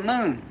instance, the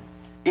moon.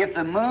 If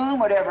the moon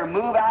would ever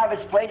move out of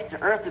its place,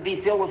 the earth would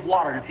be filled with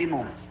water in a few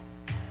moments.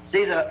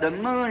 See, the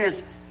moon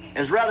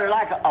is rather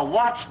like a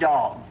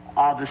watchdog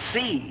of the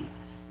sea.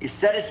 It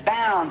set its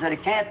bounds that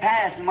it can't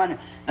pass, and when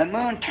the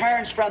moon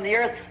turns from the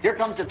earth, here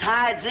comes the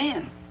tides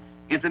in.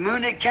 If the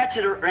moon didn't catch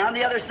it around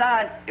the other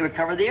side, it would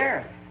cover the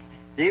earth.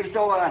 See,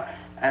 so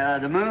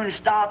the moon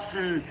stops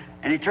and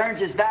he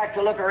turns his back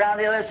to look around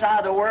the other side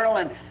of the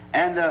world,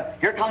 and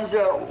here comes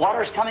the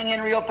water's coming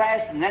in real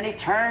fast, and then he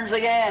turns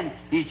again.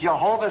 He's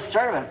Jehovah's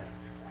servant.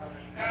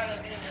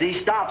 Sea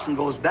stops and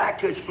goes back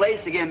to its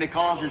place again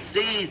because it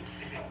sees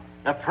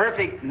the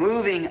perfect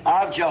moving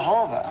of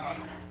Jehovah.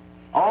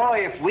 Oh,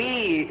 if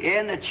we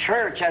in the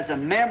church as the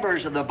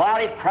members of the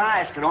body of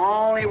Christ could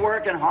only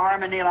work in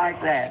harmony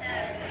like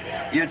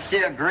that, you'd see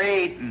a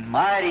great,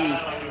 mighty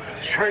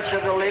church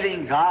of the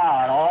living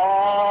God,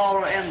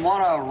 all in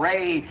one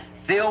array,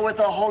 filled with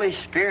the Holy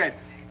Spirit.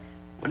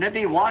 Wouldn't it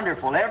be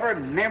wonderful? Every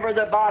member of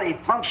the body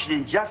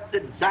functioning just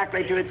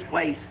exactly to its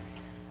place.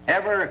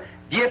 Every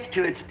gift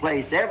to its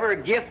place.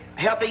 Every gift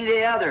helping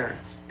the other.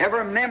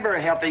 Every member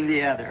helping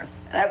the other.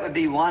 That would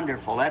be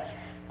wonderful. That's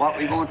what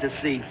we want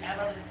to see.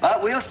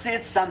 But we'll see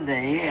it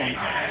someday, and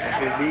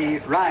it will be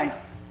right.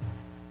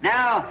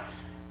 Now,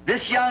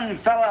 this young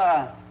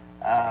fella,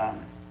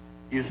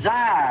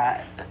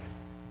 Uzziah,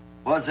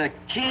 was a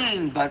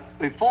king, but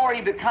before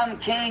he became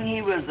king,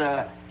 he was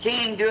a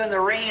king during the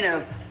reign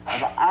of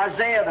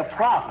Isaiah the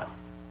prophet.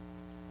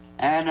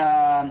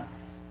 And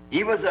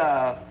he was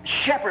a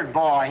shepherd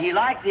boy. He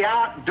liked the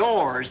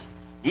outdoors.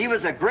 He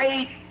was a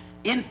great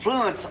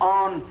influence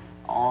on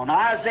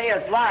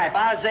Isaiah's life.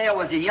 Isaiah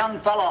was a young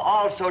fellow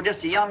also,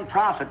 just a young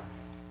prophet.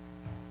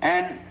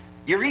 And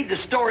you read the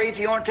story, if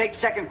you want to take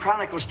 2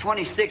 Chronicles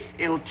 26,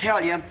 it'll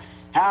tell you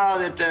how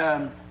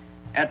that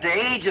at the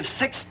age of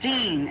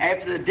 16,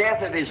 after the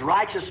death of his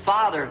righteous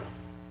father,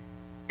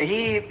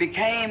 they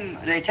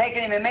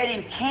taken him and made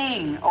him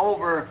king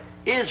over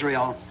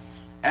Israel.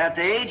 At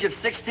the age of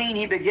 16,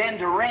 he began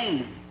to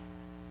reign.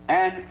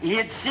 And he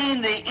had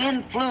seen the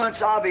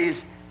influence of his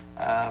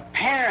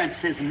parents.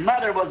 His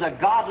mother was a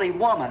godly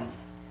woman,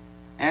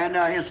 and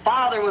his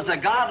father was a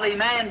godly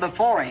man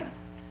before him.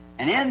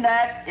 And in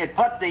that, it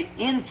put the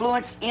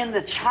influence in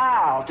the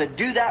child to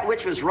do that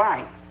which was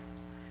right.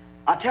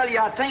 I tell you,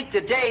 I think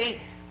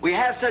today we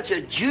have such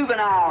a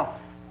juvenile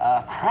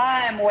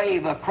crime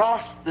wave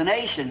across the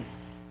nation,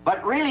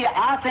 but really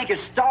I think it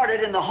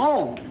started in the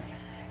home.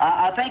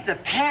 I think the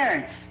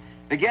parents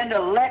began to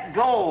let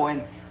go,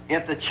 and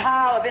if the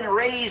child had been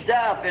raised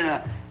up in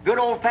a good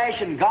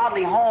old-fashioned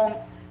godly home,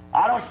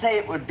 I don't say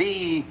it would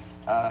be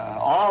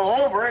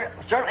all over,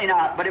 certainly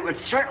not, but it would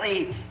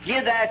certainly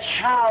give that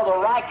child the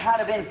right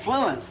kind of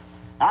influence.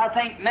 I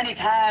think many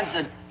times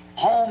that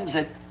homes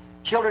that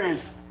children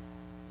has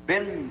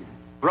been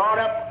brought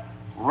up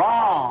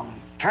wrong,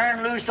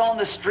 turned loose on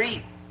the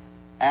street,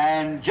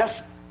 and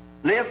just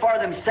live for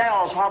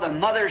themselves while the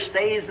mother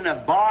stays in a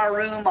bar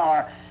room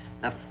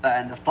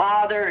and the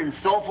father and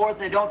so forth,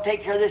 and they don't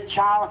take care of this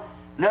child.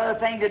 Another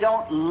thing, they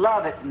don't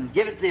love it and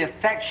give it the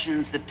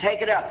affections to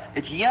take it up.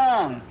 It's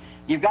young.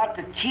 You've got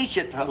to teach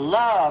it to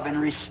love and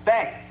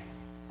respect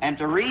and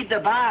to read the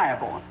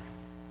Bible.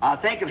 I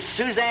think of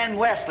Suzanne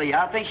Wesley.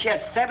 I think she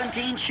had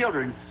 17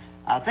 children.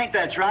 I think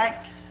that's right.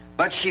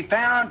 But she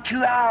found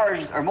 2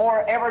 hours or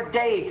more every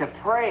day to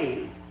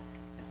pray.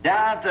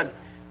 Down at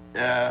the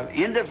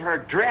end of her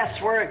dress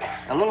where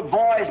the little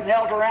boys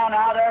knelt around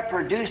out there,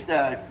 produced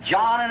a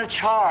John and a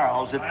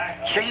Charles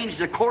that changed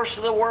the course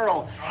of the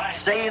world,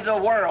 saved the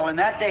world in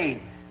that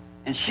day.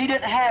 And she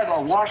didn't have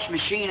a wash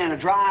machine and a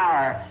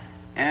dryer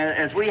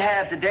as we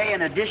have today,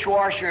 and a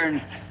dishwasher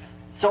and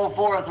so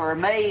forth were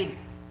made.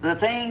 The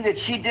thing that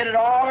she did it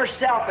all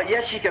herself, but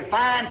yet she could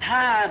find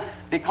time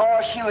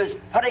because she was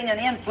putting an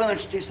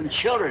influence to some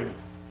children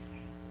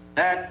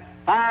that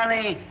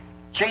finally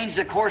changed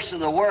the course of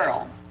the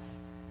world.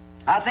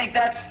 I think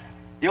that's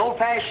the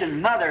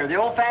old-fashioned mother, the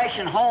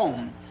old-fashioned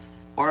home,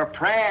 where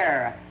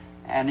prayer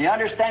and the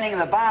understanding of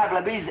the Bible.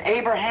 I believe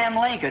Abraham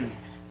Lincoln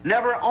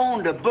never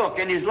owned a book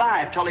in his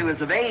life till he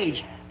was of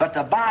age, but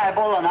the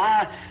Bible, and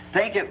I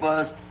think it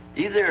was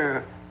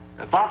either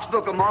the Fox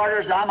Book of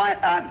Martyrs, I might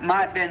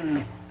have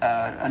been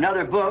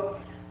another book.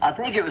 I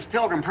think it was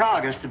Pilgrim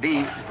Progress, to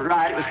be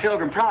right. It was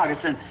Pilgrim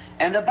Progress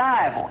and the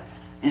Bible.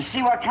 You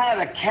see what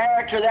kind of a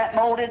character that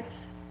molded?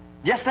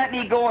 Just let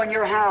me go in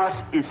your house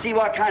and see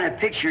what kind of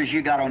pictures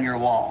you got on your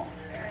wall.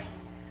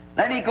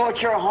 Let me go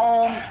at your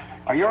home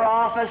or your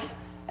office,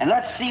 and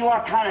let's see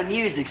what kind of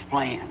music's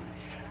playing.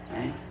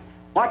 Okay?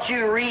 What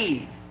you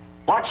read,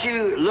 what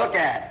you look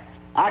at.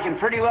 I can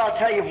pretty well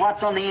tell you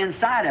what's on the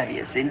inside of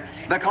you, see,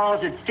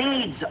 because it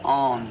feeds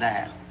on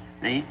that,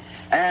 see.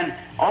 And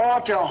all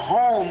to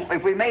home,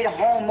 if we made a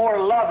home more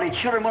lovely,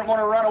 children wouldn't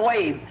want to run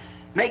away.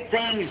 Make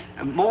things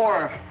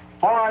more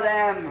for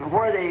them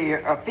where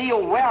they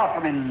feel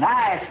welcome and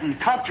nice and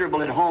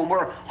comfortable at home,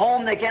 where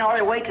home they can't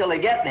hardly wait till they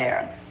get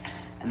there.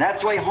 And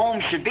that's the way home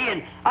should be.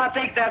 And I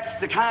think that's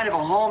the kind of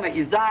a home that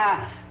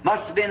Uzziah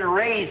must have been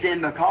raised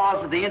in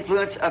because of the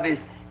influence of his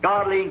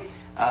godly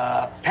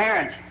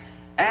parents.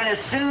 And as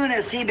soon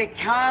as he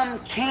became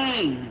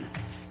king,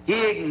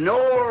 he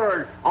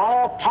ignored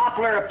all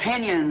popular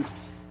opinions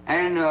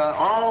and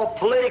all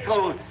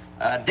political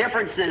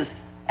differences,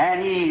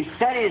 and he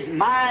set his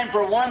mind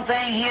for one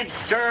thing: he'd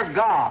serve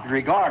God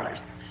regardless.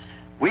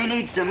 We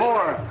need some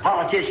more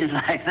politicians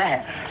like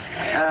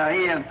that.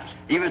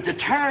 He was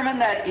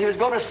determined that he was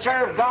going to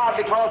serve God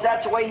because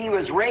that's the way he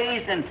was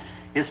raised, and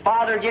his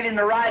father gave him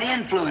the right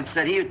influence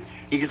that he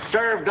could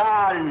serve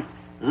God and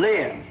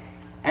live.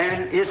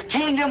 And his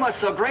kingdom was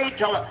so great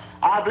till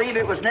I believe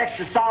it was next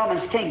to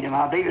Solomon's kingdom.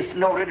 I believe it's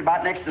noted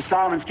about next to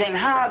Solomon's kingdom.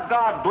 How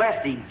God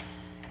blessed him.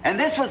 And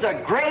this was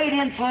a great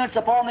influence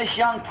upon this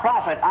young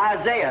prophet,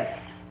 Isaiah,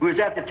 who was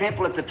at the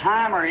temple at the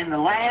time or in the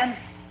land.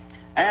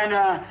 And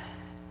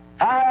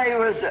I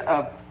was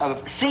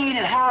seeing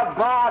how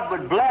God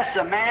would bless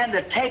a man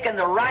that taken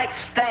the right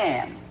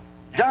stand,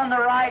 done the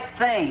right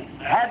thing,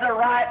 had the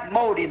right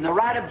motive, the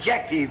right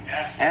objective,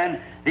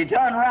 and they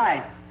done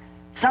right.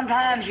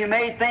 Sometimes you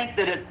may think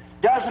that it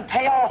doesn't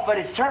pay off, but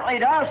it certainly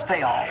does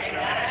pay off.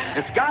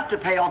 It's got to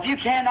pay off. You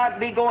cannot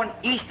be going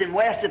east and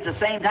west at the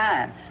same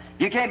time.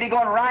 You can't be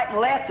going right and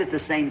left at the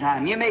same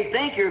time. You may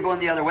think you're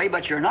going the other way,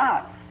 but you're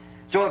not.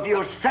 So if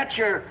you'll set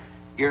your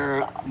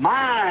your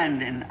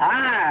mind and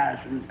eyes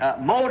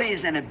and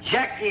motives and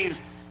objectives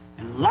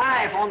and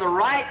life on the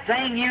right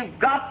thing, you've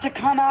got to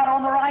come out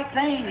on the right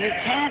thing. You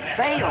can't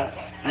fail.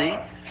 See?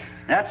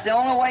 That's the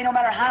only way, no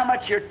matter how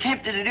much you're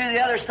tempted to do the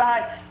other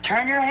side,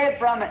 turn your head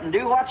from it and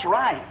do what's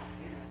right.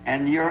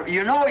 And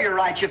you know you're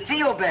right. You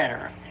feel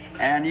better.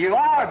 And you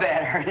are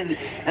better. And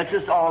that's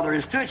just all there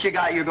is to it.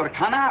 You're going to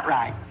come out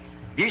right.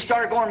 If you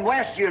start going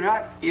west, you're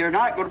not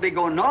going to be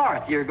going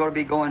north. You're going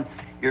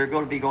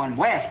to be going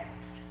west.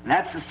 And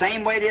that's the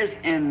same way it is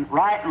in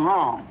right and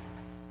wrong.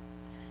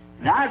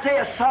 And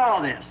Isaiah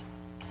saw this.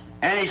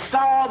 And he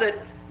saw that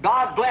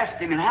God blessed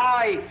him and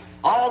how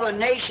all the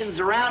nations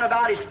around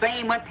about his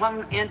fame went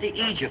plumb into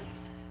Egypt.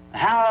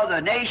 How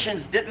the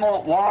nations didn't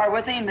want war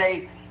with him.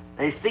 They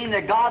seen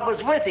that God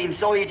was with him,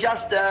 so he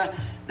just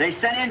they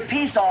sent in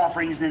peace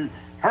offerings and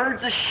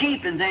herds of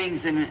sheep and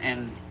things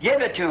and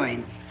give it to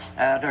him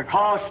to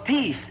cause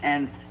peace.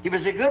 And he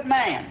was a good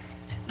man.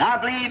 And I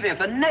believe if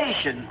a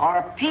nation or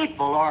a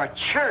people or a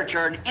church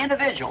or an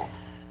individual,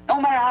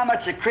 no matter how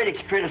much the critics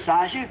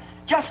criticize you,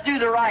 just do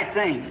the right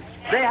thing.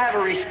 They have a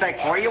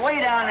respect for you way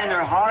down in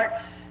their heart.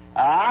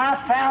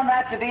 I found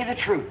that to be the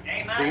truth.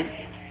 See?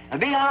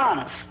 Be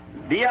honest.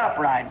 Be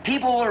upright.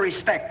 People will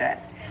respect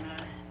that.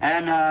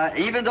 And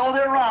even though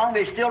they're wrong,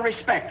 they still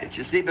respect it,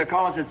 you see,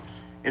 because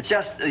it's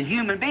just a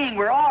human being.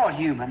 We're all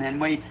human, and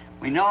we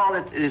know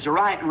that there's a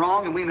right and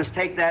wrong, and we must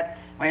take that.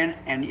 And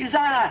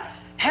Uzziah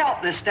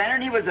helped this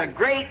standard. He was a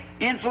great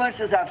influence,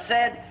 as I've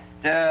said,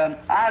 to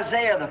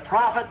Isaiah the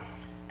prophet.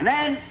 And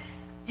then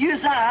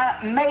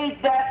Uzziah made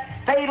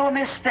that fatal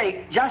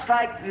mistake, just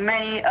like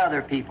many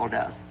other people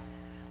does.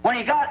 When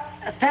he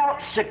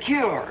felt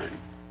secure,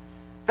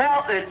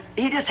 felt that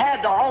he just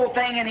had the whole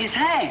thing in his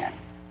hand,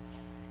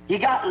 he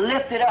got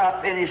lifted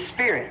up in his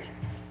spirit.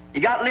 He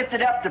got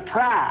lifted up to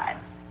pride.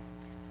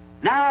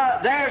 Now,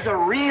 there's a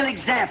real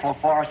example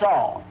for us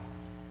all.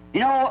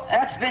 You know,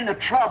 that's been the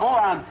trouble.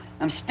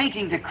 I'm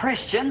speaking to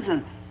Christians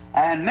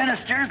and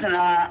ministers, and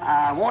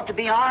I want to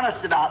be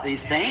honest about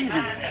these things.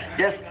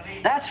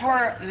 And that's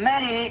where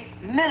many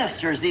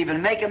ministers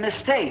even make a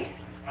mistake.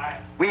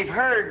 We've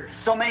heard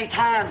so many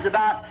times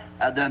about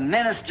the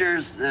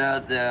ministers,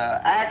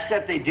 the acts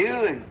that they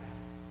do,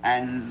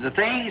 and the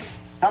things,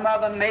 some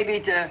of them maybe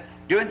to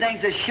doing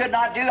things they should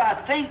not do. I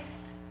think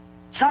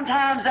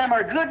sometimes them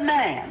are good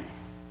men,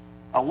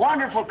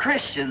 wonderful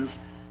Christians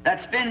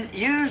that's been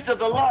used of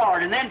the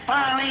Lord, and then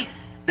finally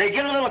they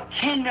get a little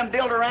kingdom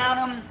built around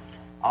them,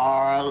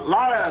 or a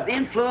lot of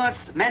influence,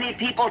 many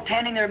people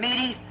attending their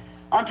meetings,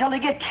 until they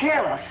get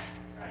careless.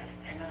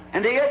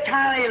 And they get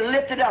kind of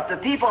lifted up. The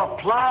people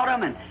applaud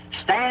them and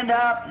stand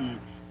up,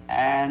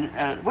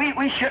 and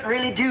we shouldn't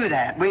really do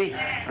that. We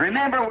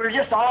remember we're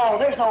just all,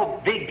 there's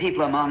no big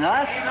people among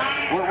us.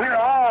 We're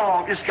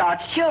all just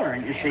God's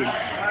children, you see.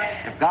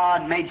 If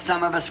God made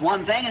some of us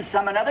one thing and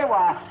some another,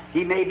 why,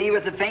 He made me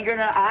with a finger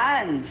and an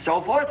eye and so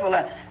forth.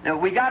 Well,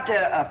 we got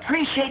to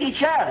appreciate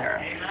each other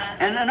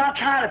and not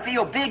try to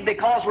feel big,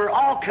 because we're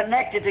all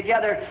connected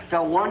together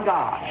to one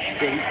God,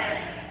 see.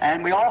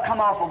 And we all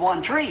come off of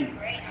one tree.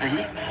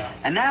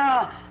 And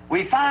now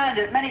we find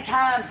that many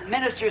times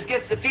ministers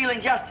get the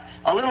feeling just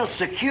a little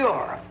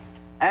secure.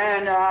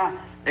 And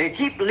they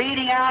keep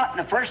leading out,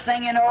 and the first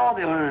thing you know,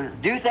 they'll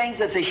do things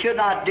that they should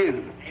not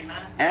do.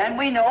 And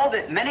we know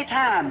that many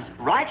times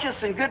righteous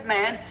and good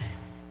men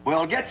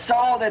will get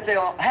so that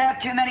they'll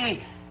have too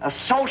many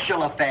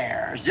social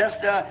affairs. Just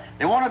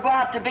they want to go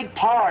out to big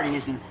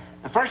parties, and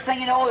the first thing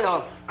you know,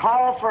 they'll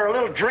call for a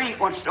little drink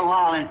once in a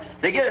while, and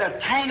they get a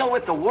tangle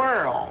with the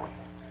world.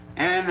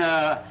 And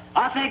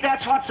I think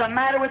that's what's the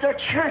matter with our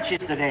churches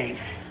today.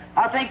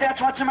 I think that's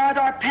what's the matter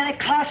with our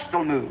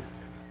Pentecostal move.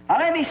 Now,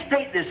 let me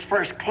state this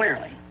first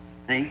clearly.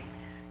 See?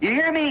 You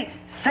hear me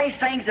say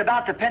things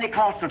about the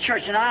Pentecostal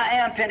church, and I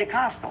am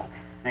Pentecostal.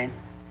 See?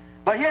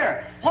 But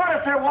here, what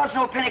if there was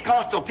no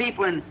Pentecostal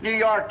people in New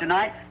York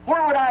tonight?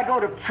 Where would I go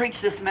to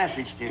preach this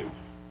message to?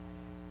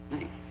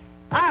 See?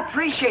 I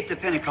appreciate the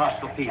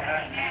Pentecostal people.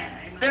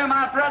 They're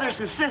my brothers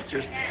and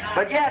sisters.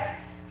 But yet,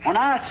 when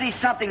I see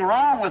something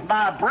wrong with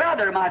my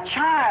brother, my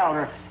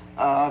child,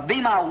 or be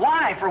my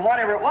wife, or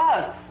whatever it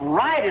was,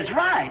 right is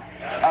right.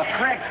 A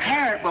correct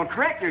parent will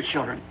correct their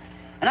children.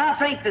 And I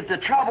think that the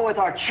trouble with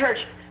our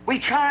church, we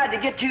tried to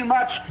get too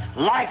much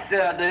like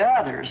the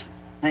others.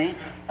 See?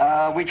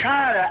 We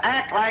try to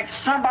act like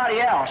somebody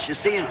else, you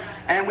see,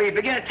 and we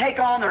begin to take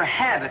on their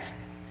habits.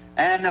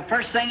 And the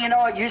first thing you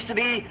know, it used to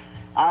be,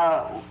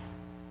 I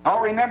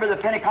don't remember the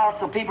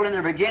Pentecostal people in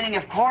the beginning,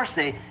 of course.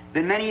 They've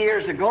been many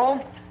years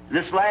ago,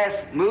 this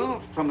last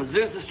move from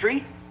Azusa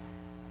Street.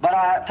 But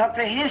I took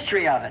the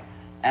history of it,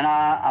 and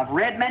I've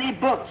read many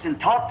books and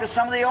talked to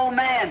some of the old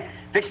men.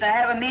 Fixing to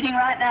have a meeting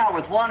right now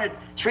with one at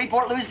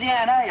Shreveport,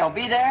 Louisiana. He'll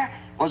be there.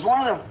 Was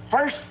one of the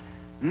first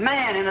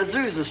men in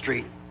Azusa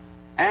Street.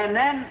 And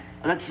then,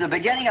 that's the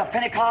beginning of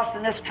Pentecost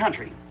in this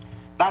country.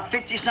 About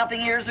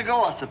 50-something years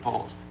ago, I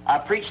suppose. I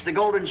preached the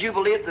Golden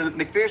Jubilee at the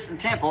McPherson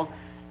Temple,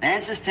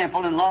 Ansys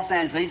Temple in Los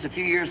Angeles a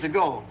few years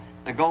ago.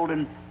 The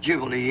Golden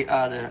Jubilee,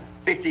 the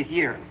 50th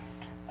year,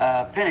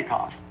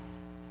 Pentecost.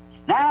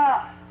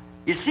 Now,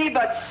 you see,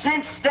 but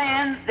since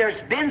then, there's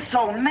been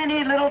so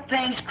many little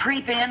things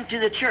creep into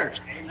the church.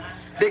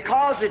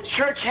 Because the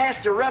church has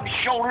to rub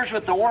shoulders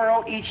with the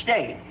world each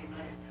day.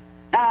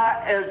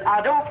 Now,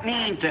 I don't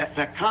mean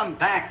to come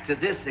back to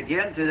this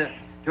again,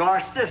 to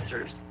our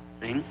sisters,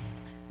 see?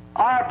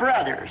 Our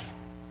brothers.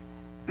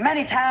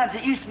 Many times,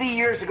 it used to be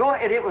years ago,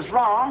 it was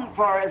wrong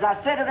for, as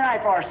I said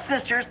tonight, for our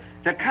sisters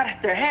to cut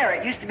their hair.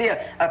 It used to be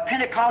a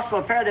Pentecostal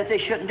affair that they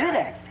shouldn't do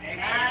that.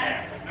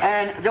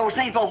 And they were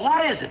saying, well,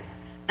 what is it?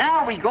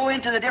 Now we go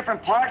into the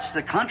different parts of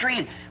the country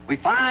and we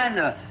find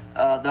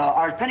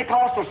our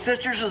Pentecostal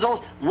sisters with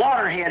those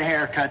waterhead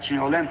haircuts, you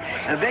know, them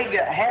the big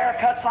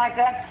haircuts like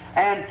that,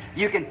 and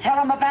you can tell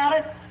them about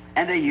it,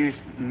 and they use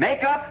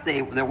makeup,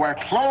 they wear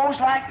clothes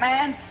like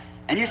man,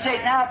 and you say,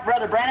 now,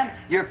 Brother Branham,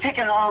 you're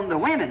picking on the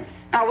women.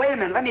 Now, wait a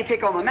minute, let me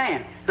pick on the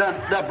man,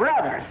 the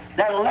brother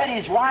that'll let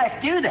his wife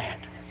do that.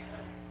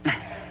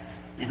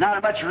 He's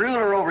not much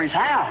ruler over his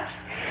house.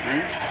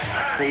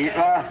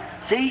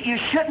 See, you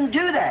shouldn't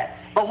do that.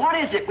 But what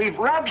is it? We've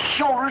rubbed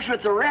shoulders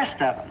with the rest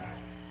of them.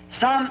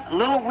 Some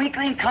little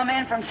weakling come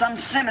in from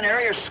some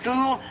seminary or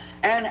school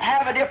and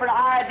have a different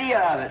idea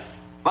of it.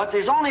 But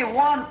there's only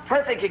one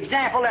perfect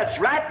example that's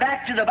right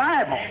back to the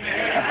Bible.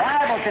 The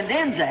Bible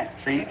condemns that,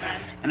 see?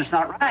 And it's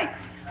not right.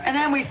 And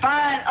then we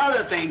find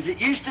other things. It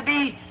used to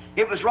be,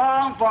 it was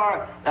wrong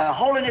for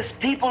holiness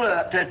people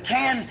to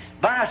attend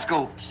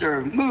bioscopes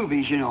or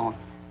movies, you know.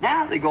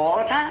 Now they go all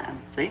the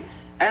time, see?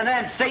 And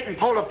then Satan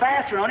pulled a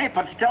fast one on it,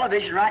 put the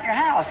television right in your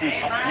house,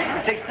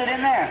 and fixed it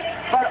in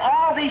there. But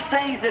all these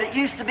things that it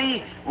used to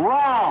be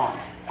wrong,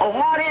 well,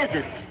 what is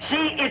it?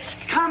 See, it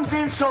comes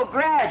in so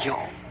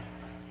gradual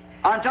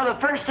until the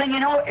first thing you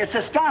know, it's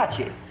a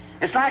scotchy.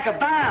 It's like a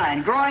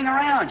vine growing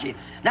around you.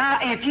 Now,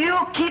 if you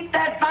keep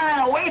that vine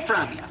away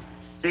from you,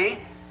 see,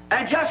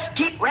 and just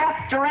keep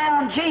wrapped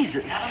around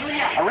Jesus,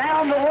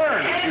 around the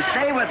Word, and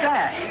stay with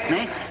that,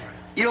 see,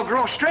 you'll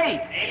grow straight.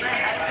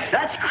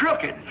 That's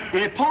crooked,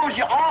 and it pulls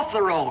you off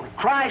the road.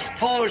 Christ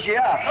pulls you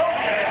up.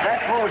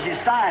 That pulls you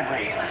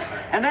sideways.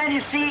 And then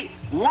you see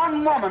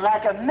one woman,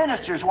 like a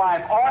minister's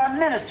wife or a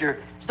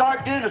minister,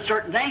 start doing a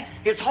certain thing,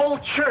 his whole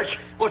church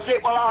will say,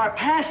 well, our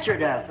pastor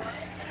does it.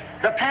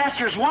 The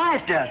pastor's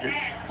wife does it.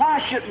 Why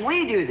shouldn't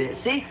we do this?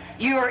 See,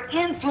 you're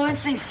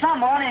influencing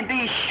someone, and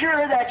be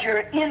sure that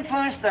you're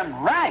influencing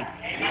them right,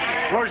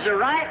 towards the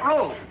right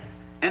road,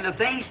 and the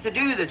things to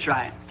do that's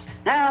right.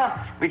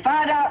 Now, we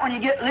find out when you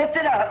get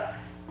lifted up,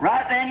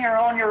 right then you're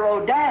on your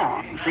road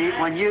down. See,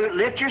 when you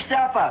lift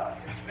yourself up.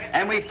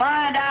 And we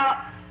find out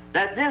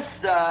that this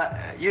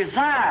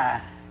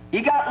Uzziah,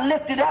 he got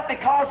lifted up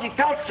because he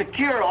felt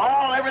secure.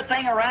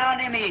 Everything around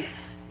him,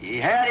 he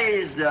had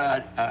his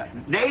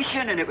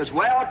nation, and it was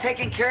well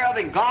taken care of,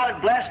 and God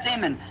had blessed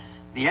him, and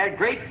he had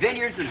great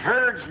vineyards and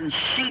herds and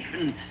sheep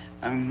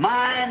and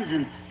mines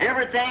and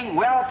everything,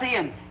 wealthy,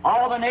 and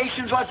all the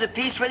nations was at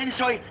peace with him.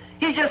 So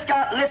he just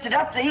got lifted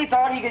up, so he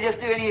thought he could just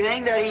do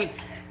anything that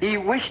he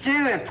wished to,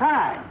 and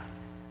pride.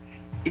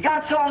 He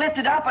got so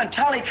lifted up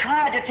until he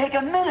tried to take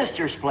a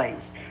minister's place.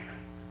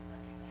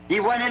 He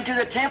went into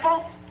the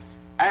temple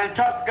and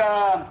took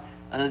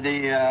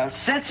the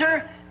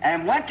censer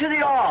and went to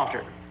the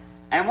altar.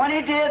 And when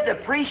he did, the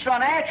priest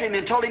ran after him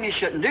and told him he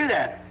shouldn't do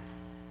that.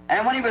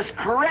 And when he was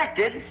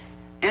corrected,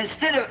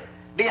 instead of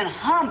being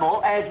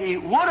humble as he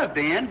would have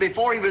been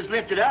before he was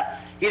lifted up,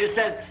 he'd have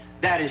said,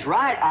 that is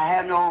right, I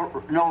have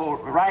no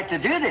right to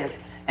do this.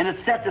 And it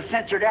set the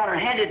censer down and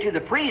handed it to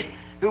the priest,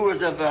 who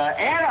was of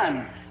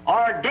Aaron,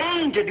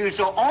 ordained to do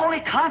so, only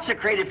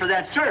consecrated for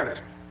that service.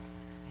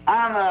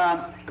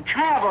 I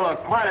travel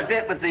quite a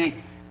bit with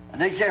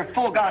these are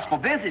full gospel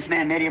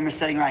businessmen. Many of them are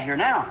sitting right here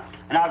now.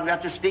 And I've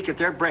got to speak at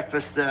their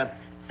breakfast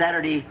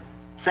Saturday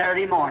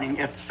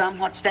morning at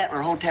somewhat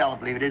Statler Hotel, I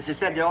believe it is. They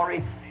said they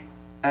already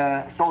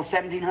sold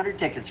 1,700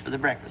 tickets for the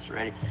breakfast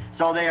already.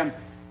 So they,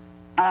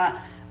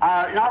 not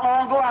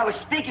long ago I was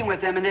speaking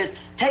with them, and they're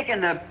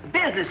taking the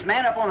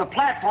businessman up on the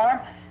platform,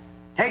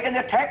 taking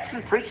the text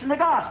and preaching the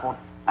gospel.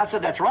 I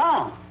said, that's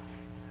wrong.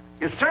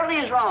 It certainly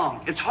is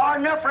wrong. It's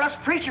hard enough for us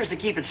preachers to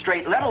keep it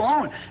straight, let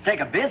alone take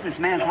a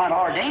businessman's not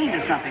ordained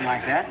to something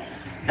like that.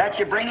 That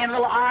you bring in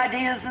little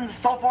ideas and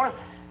so forth.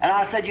 And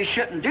I said, you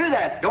shouldn't do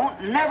that.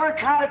 Don't never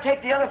try to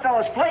take the other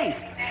fellow's place.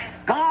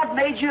 God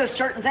made you a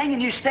certain thing,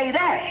 and you stay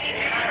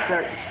that.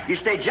 So you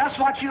stay just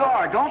what you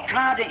are. Don't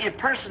try to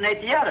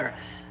impersonate the other.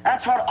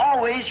 That's what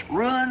always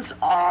ruins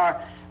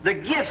the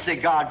gifts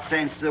that God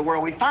sends to the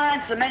world. We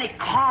find so many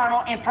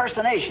carnal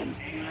impersonations.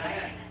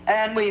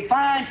 And we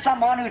find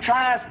someone who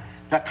tries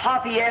to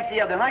copy after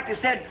the other. Like I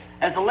said,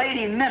 as a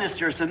lady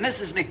minister, so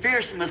Mrs.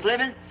 McPherson was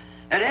living,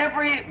 and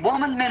every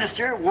woman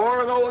minister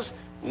wore those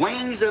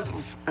wings of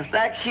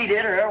that she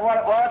did, or what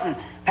it was, and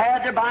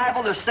had their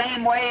Bible the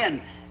same way,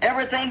 and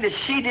everything that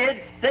she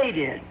did, they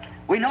did.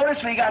 We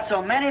notice we got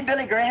so many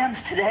Billy Grahams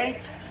today.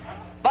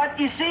 But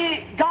you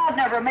see, God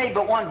never made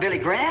but one Billy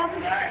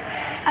Graham.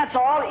 That's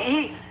all.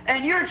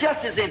 And you're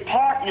just as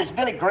important as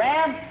Billy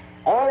Graham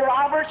or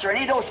Roberts or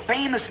any of those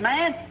famous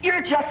men.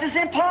 You're just as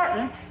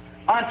important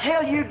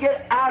until you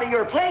get out of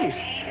your place.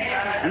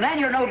 And then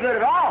you're no good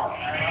at all.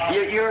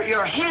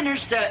 You're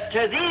hinders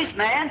to these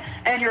men,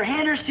 and you're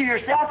hinders to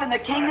yourself in the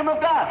kingdom of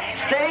God.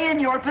 Stay in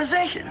your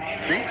position.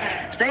 See?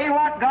 Stay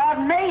what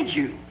God made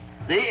you.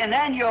 See? And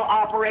then you'll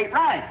operate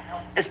right.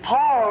 As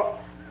Paul,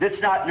 that's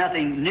not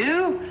nothing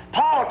new.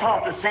 Paul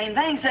taught the same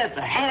thing. He said,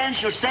 the hand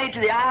shall say to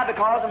the eye,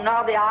 because I'm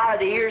not the eye, or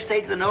the ear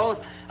say to the nose,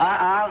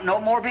 I'll no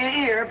more be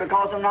an ear,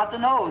 because I'm not the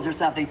nose, or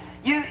something.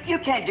 You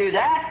can't do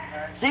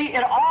that. See,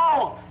 it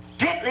all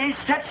fitly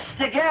sets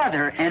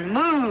together and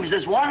moves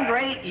as one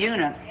great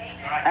unit.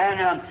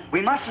 And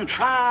we mustn't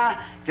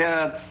try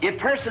to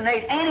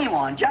impersonate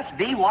anyone. Just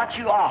be what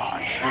you are.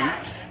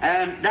 See?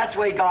 And that's the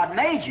way God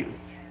made you.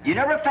 You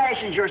never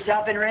fashioned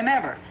yourself. And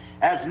remember,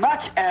 as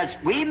much as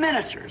we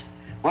ministers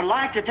would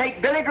like to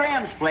take Billy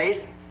Graham's place,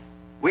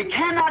 we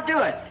cannot do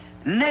it.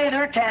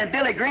 Neither can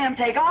Billy Graham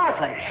take our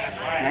place.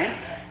 Okay?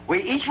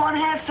 We each one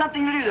has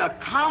something to do. The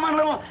common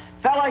little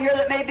fellow here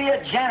that may be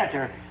a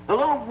janitor, the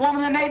little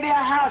woman that may be a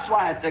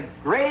housewife, the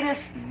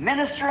greatest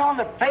minister on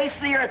the face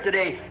of the earth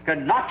today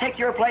could not take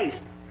your place.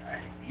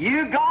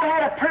 God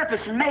had a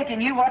purpose in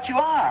making you what you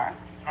are.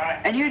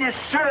 And you just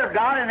serve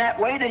God in that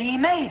way that He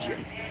made you.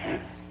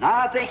 Now,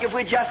 I think if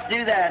we just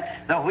do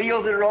that, the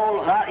wheels would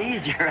roll a lot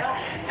easier.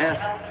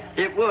 Yes,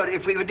 it would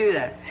if we would do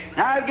that.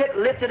 Now, I get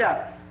lifted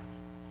up.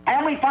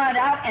 And we find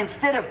out,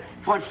 instead of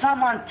when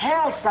someone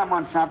tells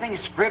someone something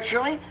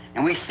scripturally,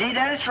 and we see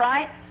that it's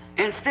right,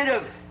 instead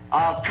of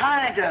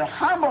trying to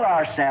humble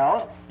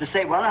ourselves to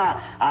say, well,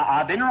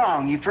 I've been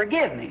wrong, you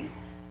forgive me.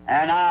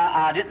 And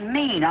I didn't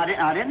mean,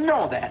 I didn't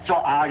know that, so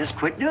I'll just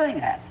quit doing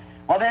that.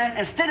 Well, then,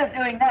 instead of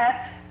doing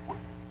that,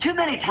 too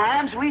many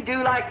times we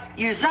do like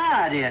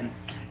Uzziah did.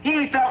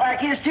 He felt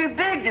like he was too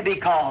big to be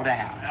called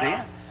down,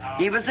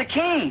 see? He was a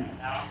king.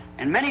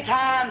 And many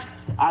times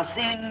I've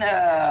seen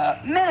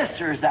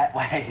ministers that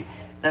way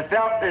that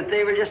felt that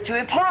they were just too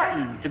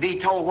important to be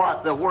told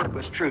what the word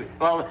was truth.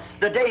 Well,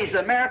 the days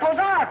of miracles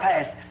are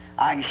past.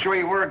 I can assure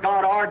you where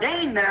God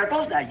ordained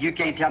miracles. Now, you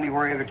can't tell me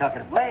where He ever took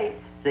it away,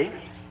 see?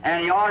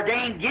 And He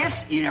ordained gifts,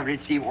 you never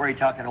did see where He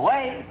took it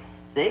away.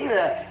 See,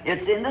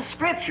 it's in the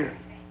Scripture.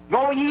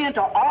 Go ye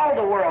into all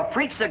the world,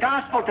 preach the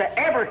gospel to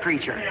every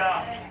creature.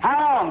 How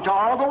long? To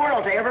all the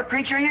world, to every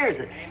creature hears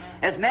it.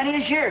 As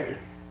many as hears it.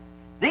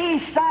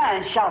 These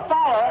signs shall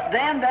follow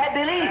them that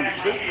believe.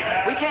 See,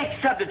 we can't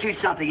substitute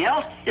something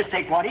else. Just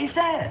take what He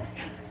said,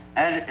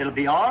 and it'll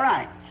be all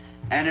right.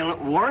 And it'll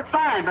work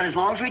fine, but as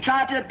long as we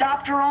try to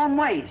adopt our own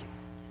ways.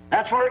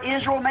 That's where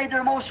Israel made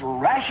their most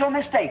rational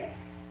mistake.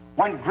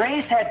 When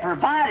grace had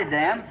provided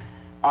them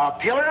a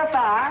pillar of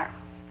fire,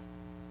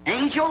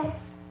 angel,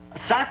 a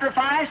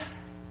sacrifice,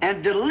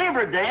 and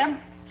delivered them,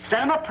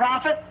 sent them a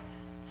prophet,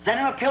 sent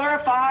them a pillar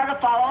of fire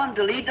to follow them,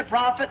 to lead the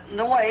prophet in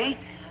the way.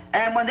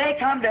 And when they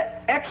come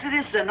to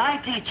Exodus, the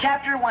 19th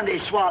chapter, when they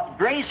swapped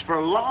grace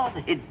for law,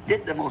 they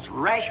did the most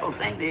rational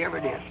thing they ever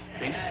did.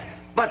 See?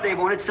 But they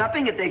wanted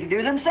something that they could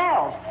do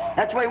themselves.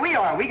 That's the way we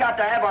are. We got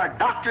to have our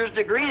doctor's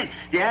degree, and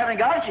if you haven't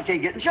got it, you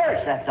can't get in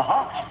church. That's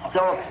all.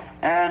 So,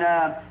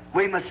 and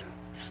we must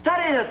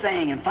study the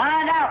thing and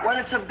find out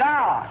whether it's of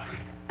God.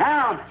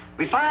 Now,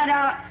 we find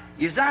out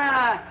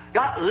Uzziah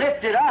got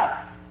lifted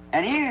up,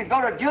 and he was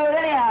going to do it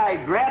anyhow. He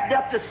grabbed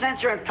up the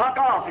censer and took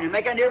off, and it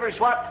made a difference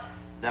what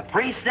the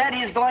priest said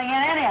he was going in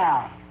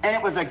anyhow. And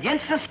it was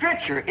against the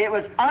Scripture. It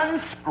was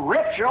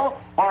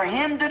unscriptural for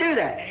him to do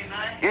that.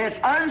 Amen. It's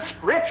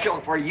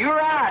unscriptural for you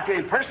or I to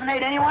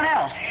impersonate anyone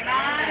else.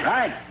 Amen.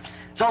 Right?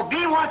 So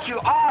be what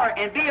you are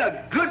and be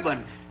a good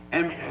one.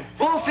 And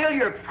fulfill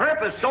your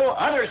purpose so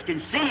others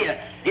can see you.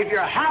 If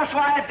you're a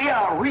housewife, be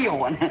a real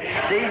one.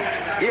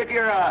 See? If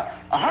you're a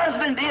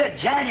husband, be a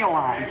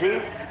genuine. See?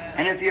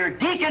 And if you're a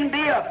deacon,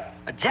 be a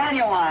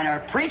genuine, or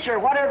a preacher,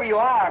 whatever you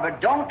are,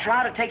 but don't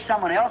try to take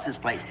someone else's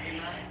place.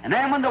 And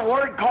then when the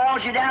Word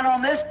calls you down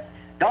on this,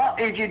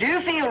 if you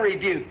do feel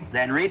rebuked,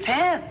 then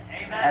repent.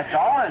 Amen. That's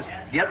all. Is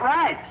get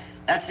right.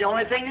 That's the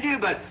only thing to do.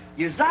 But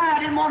Uzziah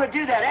didn't want to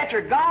do that after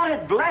God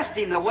had blessed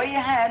him the way he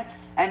had,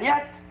 and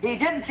yet he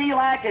didn't feel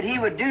like that he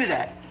would do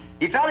that.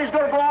 He felt he was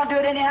going to go on and do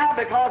it anyhow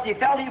because he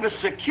felt he was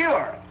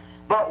secure.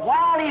 But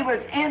while he was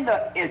in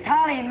it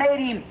kind of made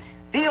him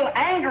feel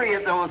angry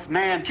at those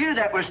men, too,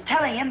 that was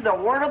telling him the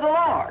word of the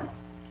Lord.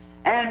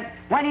 And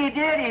when he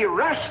did, he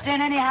rushed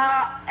in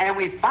anyhow, and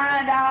we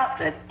find out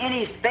that in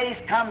his face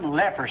come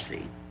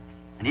leprosy.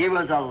 And he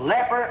was a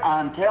leper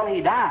until he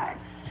died.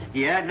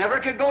 He never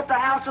could go to the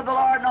house of the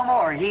Lord no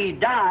more. He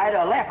died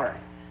a leper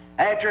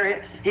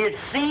after he had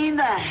seen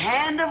the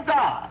hand of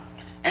God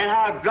and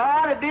how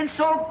God had been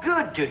so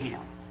good to him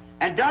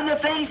and done the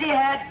things he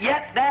had,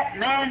 yet that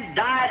man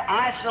died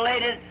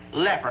isolated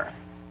leper.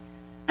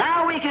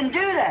 Now we can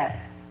do that.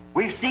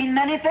 We've seen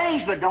many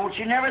things, but don't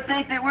you never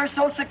think that we're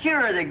so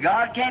secure that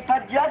God can't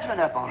put judgment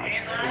upon us.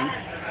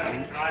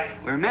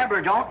 See?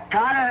 Remember, don't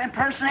try to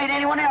impersonate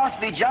anyone else.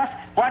 Be just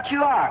what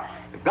you are.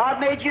 If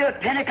God made you a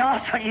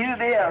Pentecostal, you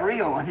be a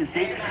real one, you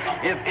see.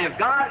 If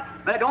God,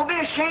 but don't be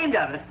ashamed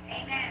of it.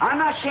 I'm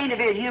not ashamed to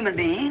be a human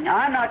being.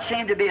 I'm not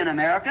ashamed to be an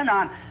American.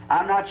 I'm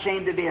not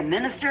ashamed to be a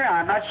minister.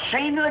 I'm not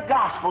ashamed of the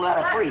gospel that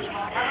I preach.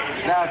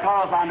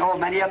 Because I know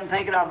many of them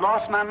think that I've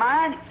lost my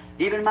mind.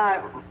 Even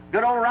my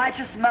good old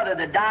righteous mother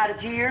that died a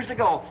few years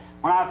ago,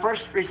 when I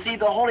first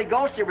received the Holy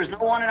Ghost, there was no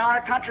one in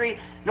our country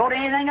knowed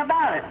anything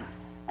about it.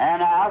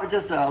 And I was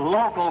just a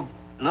local,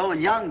 little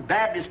young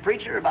Baptist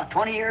preacher, about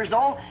 20 years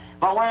old.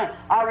 But when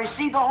I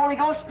received the Holy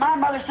Ghost, my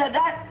mother said,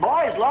 that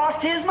boy has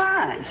lost his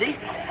mind, see?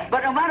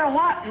 But no matter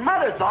what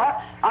Mother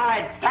thought,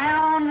 I had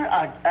found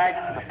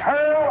a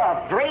pearl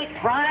of great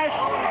price.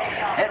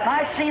 It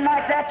might seem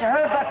like that to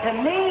her, but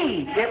to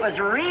me, it was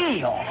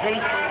real, see?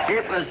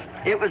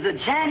 It was a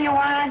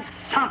genuine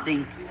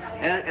something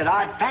that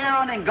I'd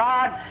found in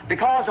God,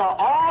 because I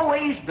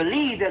always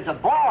believed as a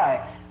boy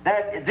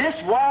that this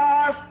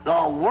was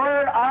the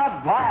Word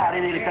of God,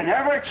 and it could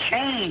never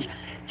change.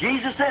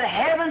 Jesus said,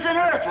 heavens and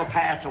earth will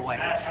pass away,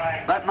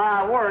 but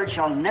my word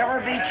shall never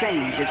be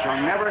changed. It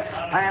shall never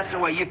pass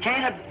away. You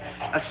can't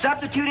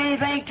substitute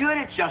anything to it.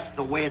 It's just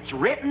the way it's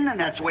written, and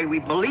that's the way we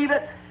believe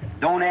it.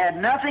 Don't add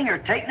nothing or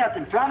take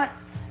nothing from it.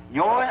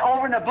 You're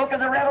over in the book of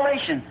the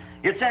Revelation.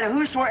 It said,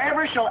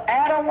 whosoever shall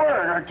add a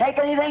word or take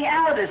anything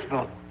out of this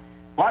book,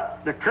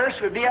 what? The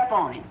curse would be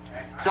upon him.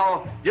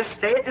 So just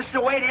stay it just the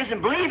way it is and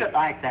believe it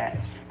like that,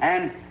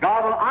 and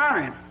God will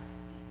honor him.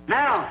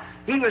 Now,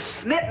 he was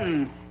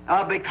smitten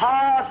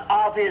because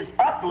of his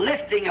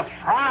uplifting of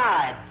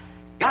pride.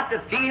 Got the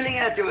feeling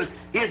that he was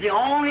the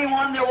only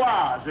one there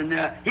was, and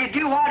he'd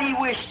do what he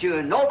wished to,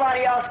 and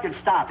nobody else could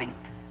stop him.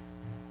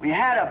 We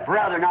had a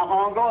brother not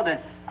long ago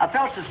that I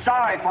felt so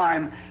sorry for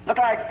him. Looked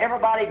like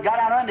everybody got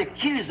out on to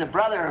accuse the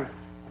brother of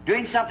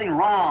doing something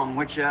wrong,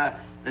 which the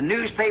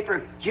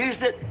newspaper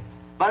accused it.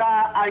 But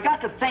I got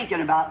to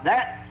thinking about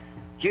that.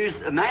 Accused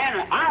the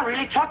man, and I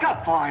really took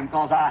up for him,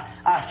 because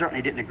I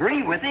certainly didn't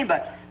agree with him,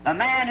 but the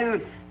man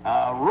who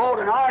wrote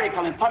an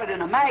article and put it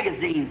in a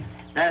magazine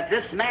that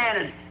this man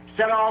had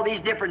said all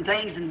these different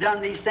things and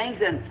done these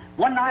things. And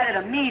one night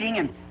at a meeting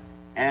in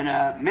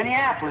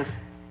Minneapolis,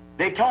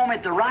 they told me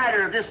that the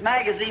writer of this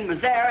magazine was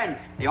there, and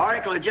the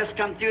article had just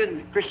come through in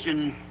the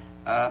Christian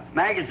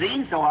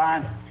magazine, so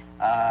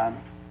as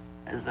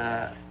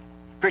a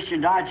Christian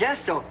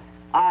Digest, so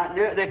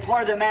they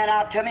pointed the man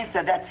out to me and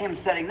said, that's him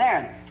sitting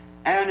there.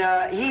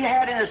 And he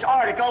had in this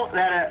article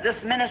that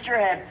this minister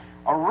had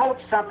wrote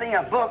something,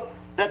 a book,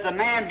 that the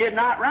man did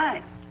not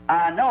write.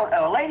 I know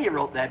a lady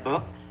wrote that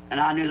book, and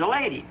I knew the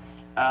lady,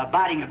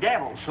 Biting of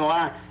Devils. So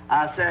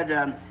I said,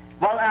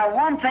 well,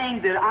 one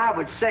thing that I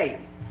would say,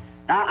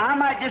 now I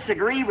might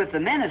disagree with the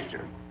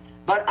minister,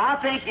 but I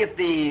think if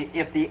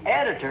the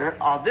editor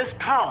of this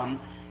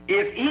column,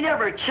 if he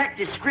never checked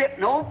his script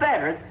no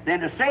better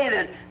than to say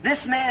that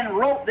this man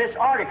wrote this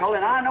article,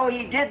 and I know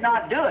he did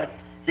not do it,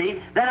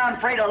 see, then I'm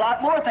afraid a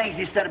lot more things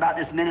he said about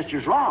this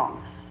minister's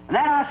wrong. And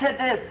then I said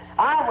this,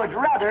 I would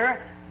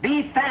rather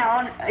be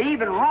found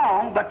even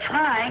wrong, but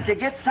trying to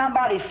get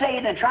somebody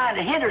saved than trying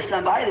to hinder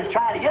somebody that's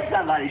trying to get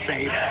somebody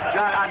saved. So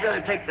I'd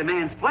rather take the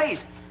man's place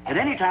at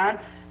any time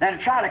than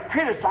to try to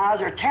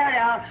criticize or tear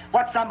down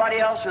what somebody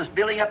else was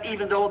building up,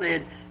 even though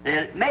they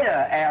had made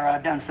an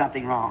error, done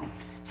something wrong.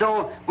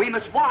 So we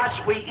must watch,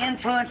 we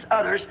influence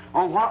others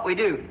on what we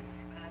do.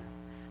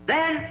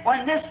 Then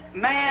when this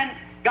man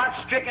got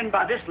stricken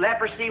by this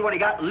leprosy, when he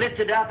got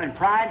lifted up in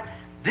pride,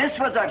 this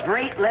was a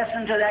great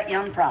lesson to that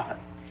young prophet.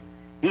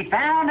 He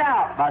found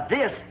out by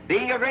this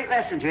being a great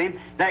lesson to him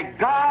that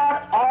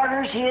God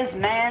orders his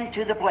man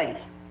to the place.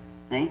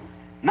 See?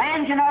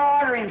 Man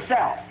cannot order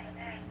himself.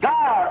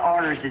 God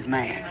orders his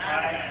man.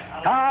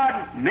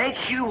 God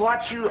makes you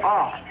what you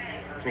are.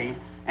 See?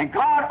 And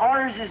God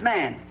orders his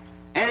man.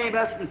 And he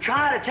mustn't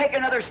try to take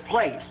another's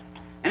place.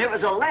 And it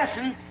was a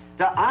lesson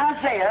to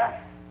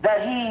Isaiah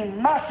that he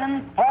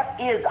mustn't put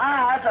his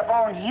eyes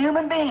upon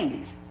human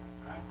beings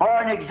for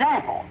an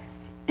example.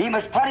 He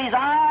must put his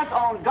eyes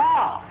on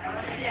God.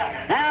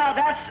 Now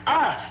that's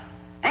us.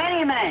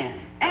 Any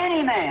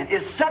man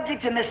is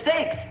subject to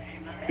mistakes.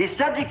 He's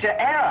subject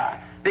to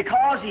error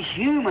because he's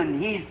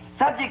human. He's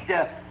subject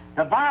to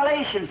the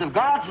violations of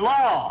God's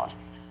laws.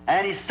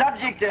 And he's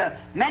subject to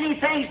many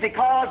things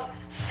because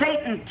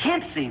Satan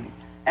tempts him.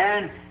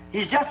 And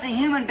he's just a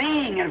human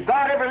being. And if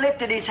God ever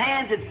lifted his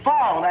hands, it'd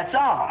fall. That's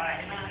all.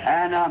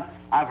 And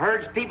I've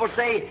heard people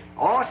say,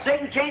 oh,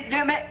 Satan can't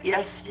do me.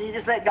 Yes, you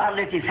just let God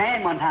lift his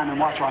hand one time and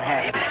watch what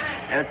happens.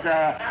 It's,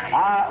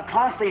 I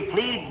constantly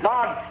plead,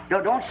 God,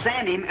 don't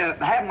send him.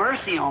 Have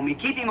mercy on me.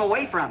 Keep him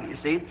away from me, you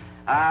see.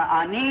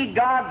 I need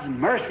God's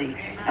mercy,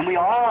 and we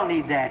all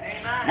need that.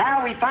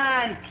 Now we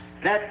find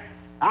that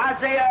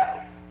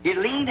Isaiah, he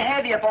leaned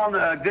heavy upon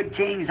the good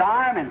king's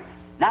arm, and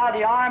now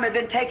the arm had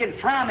been taken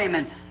from him,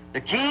 and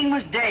the king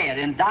was dead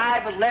and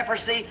died with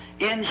leprosy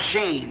in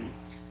shame.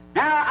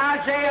 Now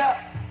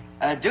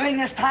Isaiah, during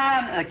this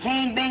time, the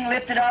king being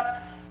lifted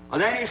up, well,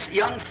 then his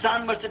young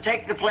son was to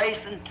take the place,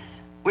 and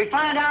we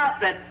find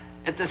out that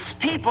the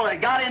people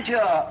had got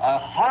into a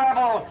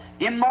horrible,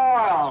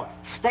 immoral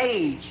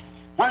stage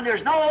when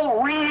there's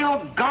no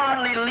real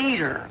godly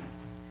leader.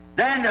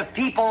 then the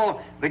people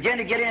begin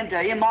to get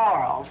into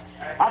immorals.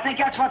 I think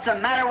that's what's the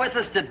matter with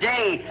us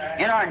today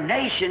in our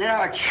nation, in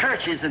our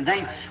churches and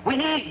things. We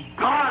need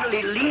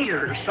godly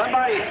leaders,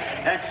 somebody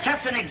that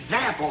sets an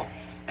example.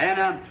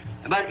 And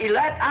but he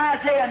let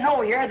Isaiah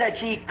know here that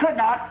he could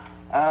not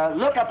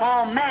look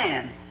upon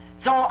man.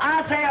 So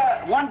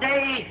Isaiah, one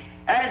day,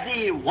 as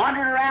he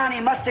wandered around,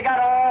 he must have got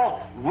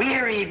all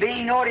weary,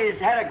 being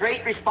noticed had a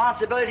great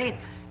responsibility.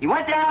 He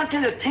went down to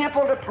the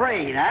temple to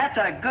pray. Now, that's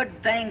a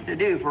good thing to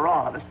do for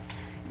all of us.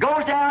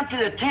 Goes down to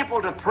the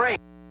temple to pray.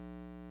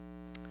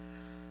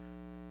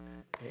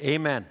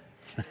 Amen.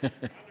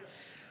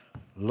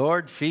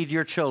 Lord, feed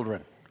your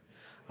children.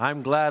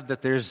 I'm glad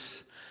that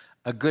there's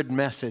a good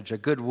message, a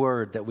good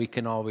word that we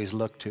can always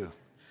look to.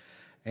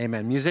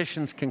 Amen.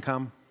 Musicians can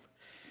come.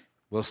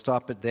 We'll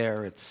stop it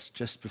there. It's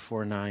just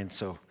before 9,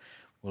 so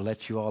we'll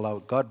let you all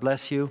out. God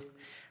bless you.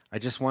 I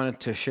just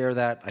wanted to share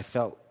that. I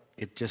felt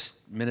it just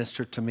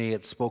ministered to me.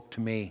 It spoke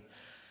to me.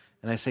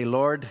 And I say,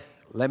 Lord,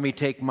 let me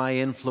take my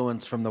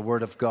influence from the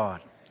Word of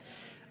God.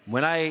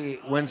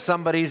 When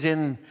somebody's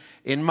in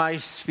my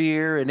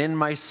sphere and in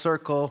my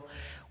circle,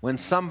 when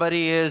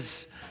somebody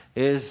is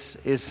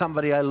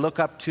somebody I look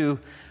up to,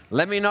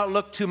 let me not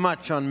look too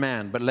much on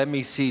man, but let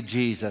me see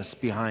Jesus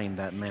behind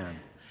that man.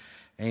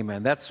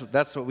 Amen. That's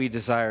what we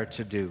desire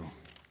to do.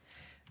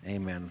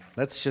 Amen.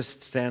 Let's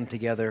just stand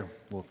together.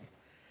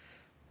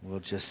 We'll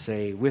just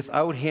say,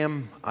 without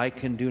him, I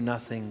can do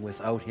nothing.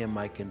 Without him,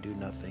 I can do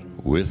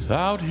nothing.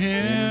 Without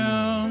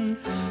him,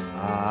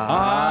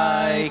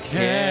 I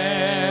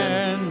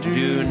can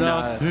do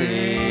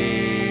nothing.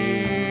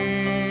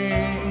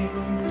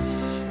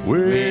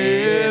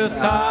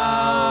 Without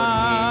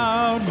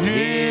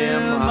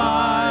him,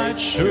 I'd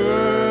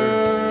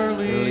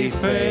surely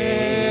fail.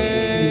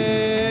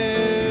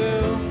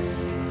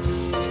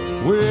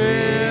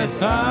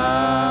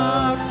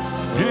 Without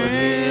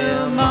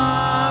him,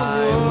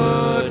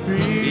 I would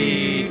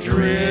be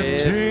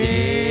drifting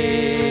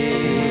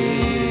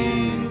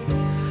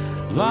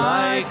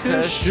like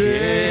a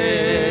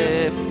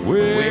ship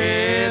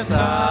without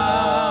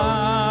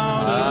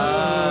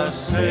a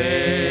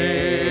sail.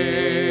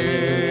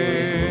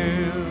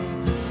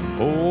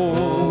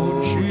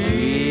 Oh,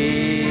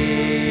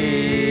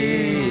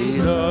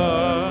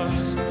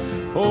 Jesus,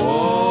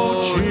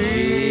 oh,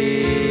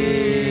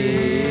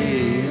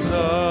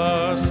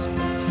 Jesus,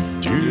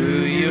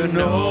 do you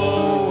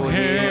know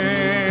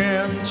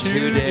him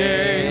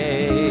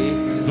today?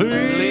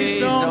 Please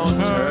don't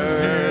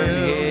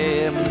turn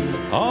him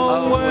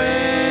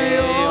away.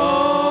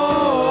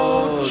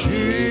 Oh,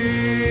 Jesus,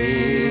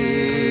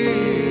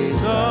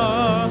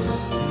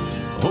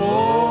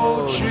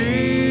 oh, Jesus,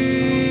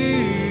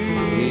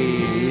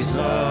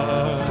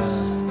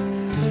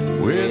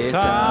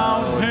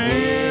 without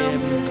him,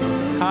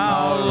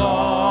 how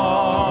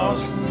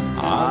lost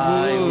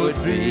I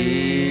would be.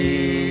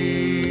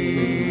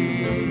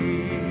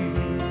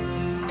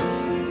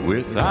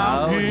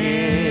 Without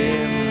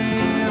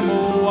him,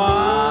 oh,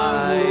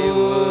 I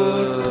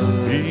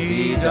would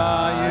be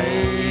dying.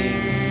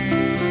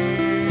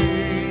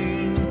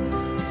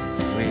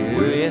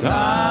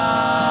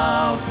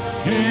 Without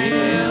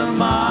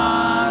him,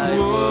 I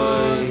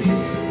would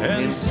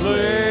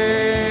enslaved.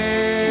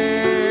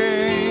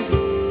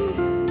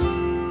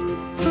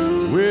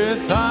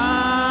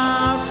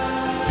 Without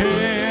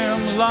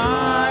him,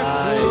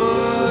 life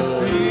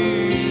would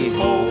be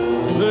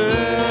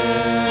hopeless.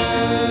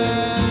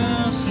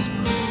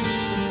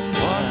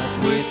 But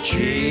with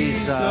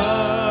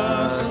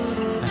Jesus,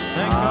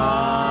 thank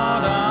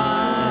God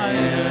I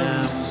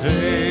am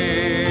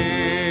saved.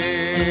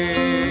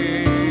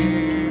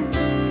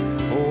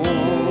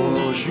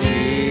 Oh, Jesus,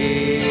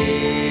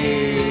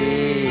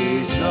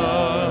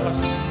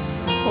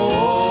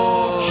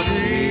 oh,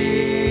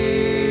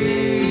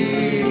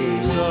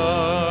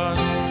 Jesus,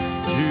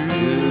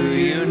 do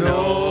you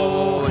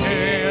know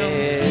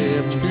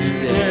him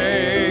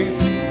today?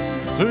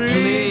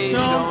 Please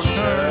don't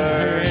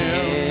turn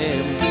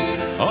him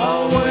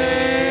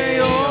away.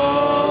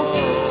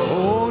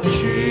 Oh,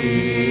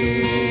 Jesus,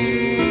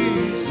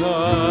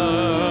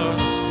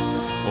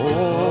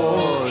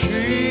 oh,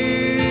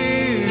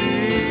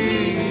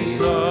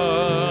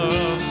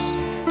 Jesus,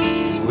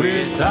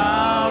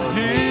 without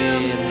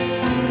him,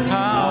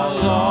 how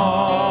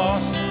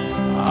lost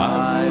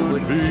I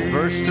would be.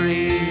 Verse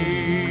 3.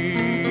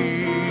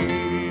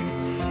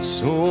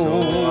 So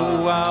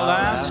I'll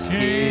ask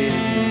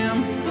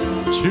him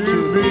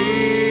to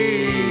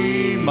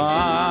be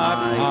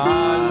my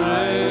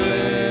pilot.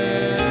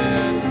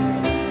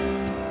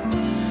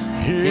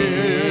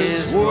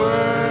 His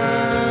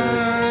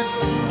word,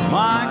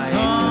 my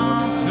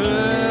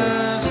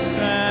compass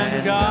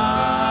and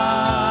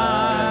guide,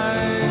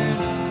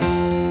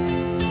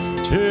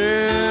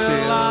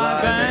 till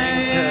I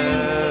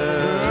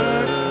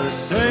anchor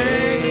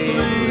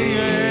safely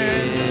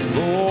in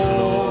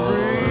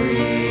glory.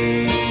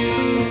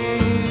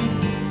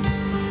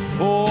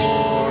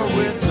 For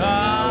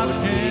without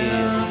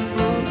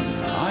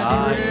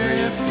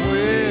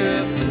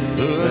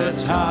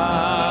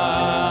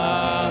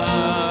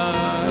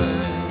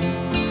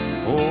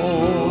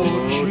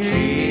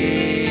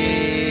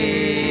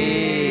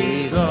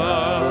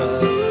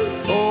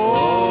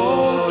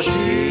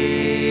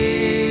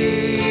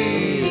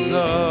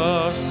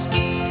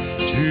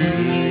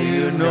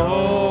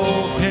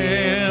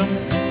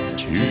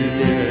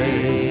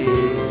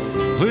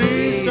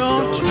Please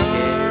don't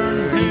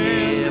turn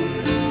him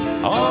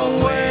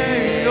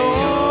away.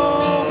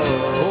 Oh,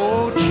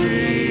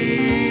 Jesus.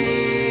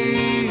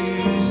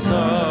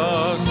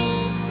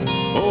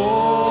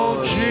 Oh,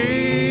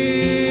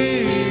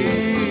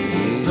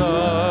 Jesus.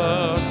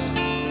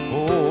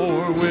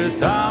 For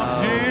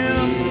without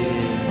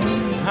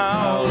him,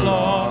 how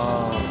lost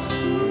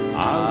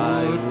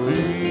I would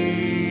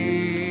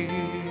be.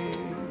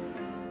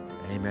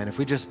 Amen. If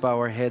we just bow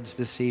our heads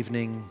this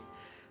evening,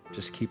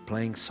 just keep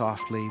playing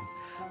softly.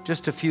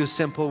 Just a few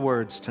simple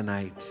words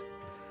tonight.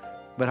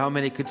 But how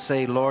many could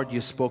say, Lord, you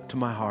spoke to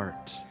my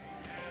heart.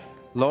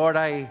 Lord,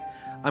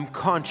 I'm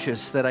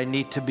conscious that I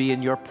need to be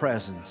in your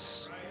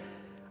presence.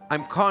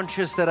 I'm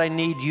conscious that I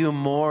need you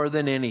more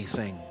than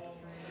anything.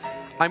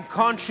 I'm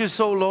conscious,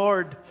 oh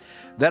Lord,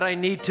 that I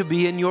need to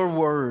be in your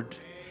word,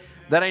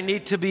 that I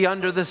need to be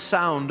under the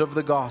sound of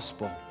the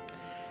gospel.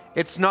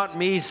 It's not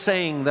me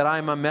saying that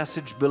I'm a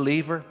message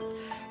believer.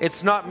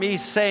 It's not me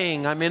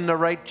saying I'm in the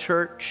right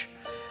church,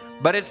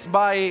 but it's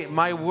by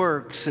my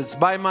works, it's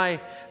by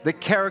the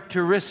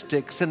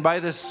characteristics and by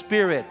the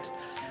Spirit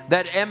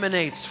that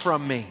emanates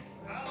from me.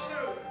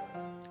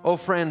 Oh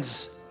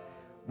friends,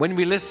 when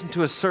we listen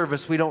to a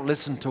service, we don't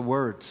listen to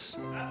words.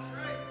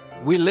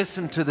 We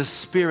listen to the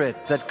Spirit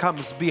that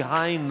comes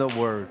behind the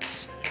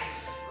words.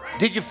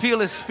 Did you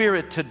feel His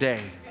Spirit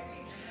today?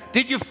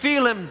 Did you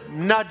feel Him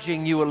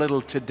nudging you a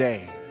little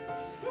today?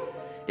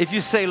 If you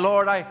say,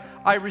 Lord,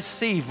 I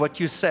receive what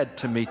you said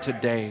to me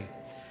today.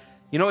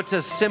 You know, it's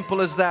as simple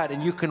as that,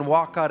 and you can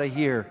walk out of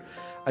here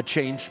a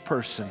changed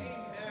person.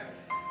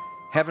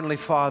 Heavenly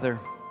Father,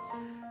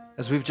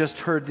 as we've just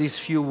heard these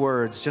few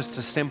words, just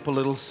a simple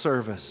little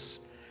service,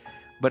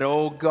 but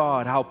oh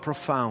God, how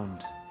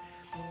profound.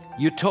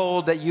 You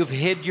told that you've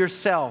hid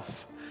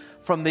yourself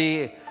from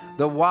the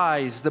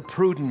wise, the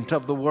prudent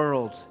of the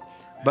world,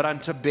 but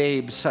unto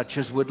babes such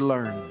as would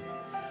learn.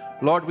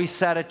 Lord, we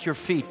sat at your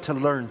feet to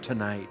learn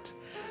tonight.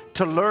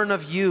 To learn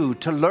of you,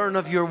 to learn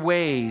of your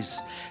ways,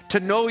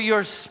 to know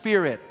your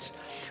Spirit,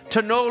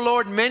 to know,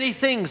 Lord, many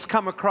things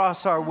come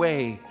across our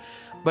way.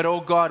 But,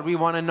 oh God, we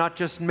want to not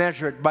just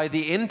measure it by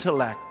the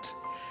intellect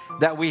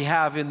that we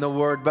have in the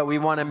Word, but we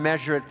want to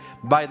measure it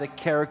by the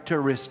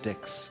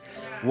characteristics,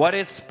 what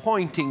it's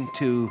pointing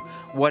to,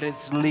 what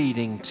it's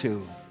leading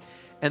to.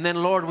 And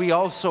then, Lord, we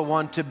also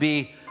want to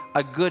be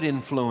a good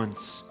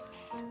influence,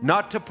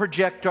 not to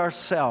project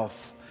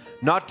ourselves,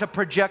 not to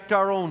project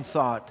our own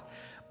thought,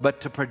 but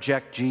to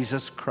project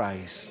Jesus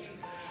Christ.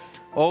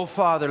 Oh,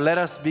 Father, let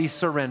us be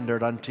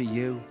surrendered unto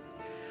you.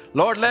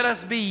 Lord, let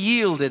us be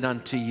yielded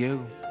unto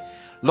you.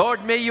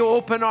 Lord, may you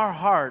open our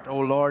heart,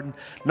 oh Lord,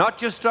 not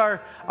just our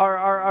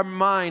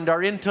mind,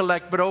 our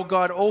intellect, but, oh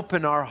God,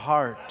 open our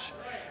heart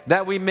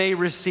that we may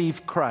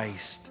receive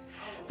Christ.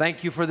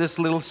 Thank you for this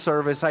little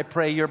service. I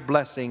pray your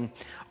blessing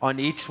on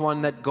each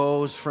one that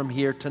goes from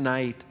here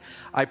tonight.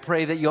 I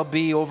pray that you'll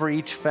be over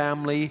each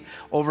family,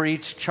 over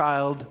each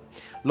child.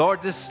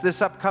 Lord,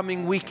 this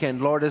upcoming weekend,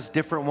 Lord, as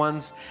different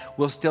ones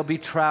will still be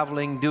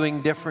traveling,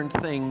 doing different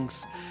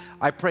things.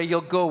 I pray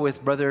you'll go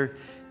with Brother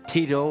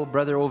Tito,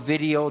 Brother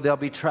Ovidio. They'll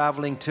be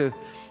traveling to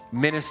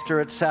minister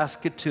at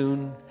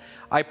Saskatoon.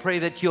 I pray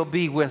that you'll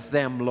be with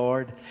them,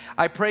 Lord.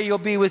 I pray you'll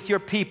be with your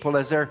people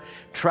as they're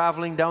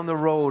traveling down the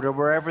road or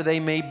wherever they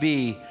may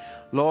be.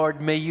 Lord,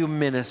 may you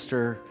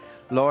minister.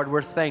 Lord,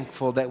 we're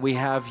thankful that we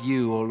have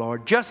you, oh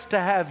Lord, just to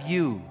have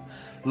you.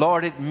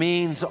 Lord, it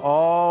means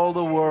all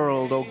the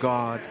world, oh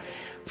God.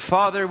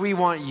 Father, we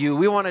want you.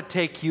 We want to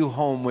take you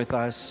home with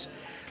us.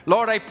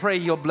 Lord, I pray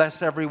you'll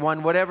bless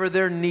everyone. Whatever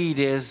their need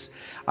is,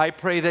 I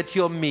pray that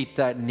you'll meet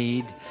that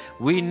need.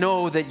 We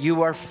know that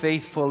you are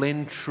faithful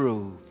and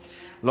true.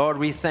 Lord,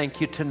 we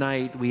thank you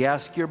tonight. We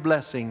ask your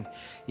blessing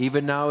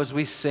even now as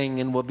we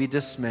sing and will be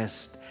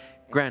dismissed.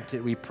 Grant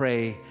it, we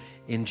pray,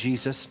 in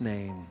Jesus'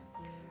 name.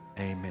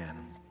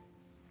 Amen.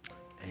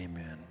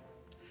 Amen.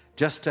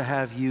 Just to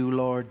have you,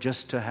 Lord,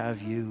 just to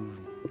have you.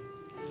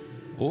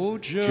 Oh,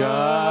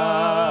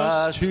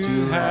 just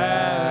to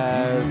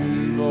have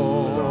you,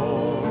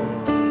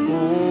 Lord.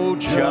 Oh,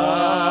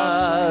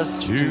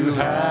 just to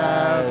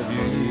have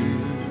you.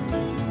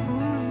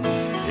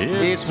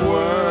 It's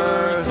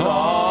worth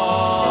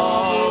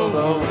all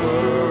the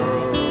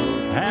world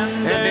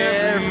and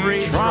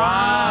every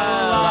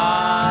trial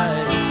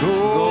I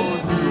go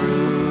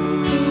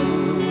through.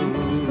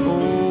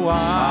 Oh,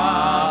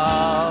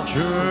 I'll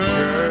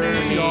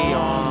journey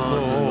on,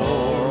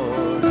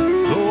 Lord,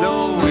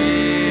 though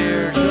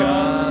we're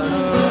just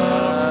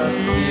a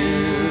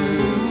few,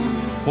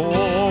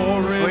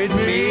 for it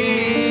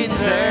means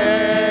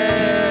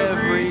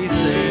everything,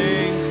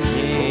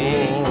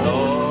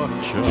 Lord,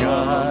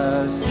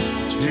 just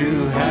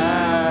to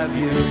have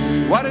you.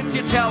 Why don't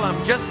you tell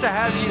them, just to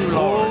have you,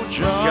 Lord? Oh,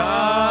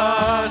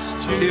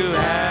 just to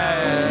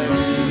have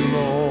you,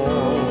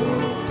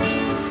 Lord.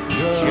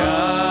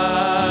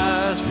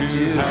 Just to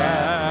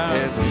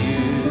have you.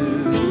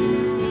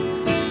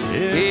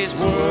 It's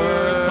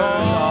worth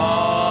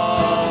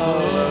all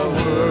the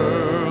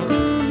world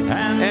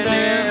and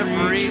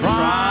every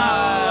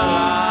trial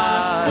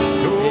I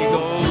go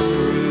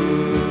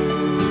through.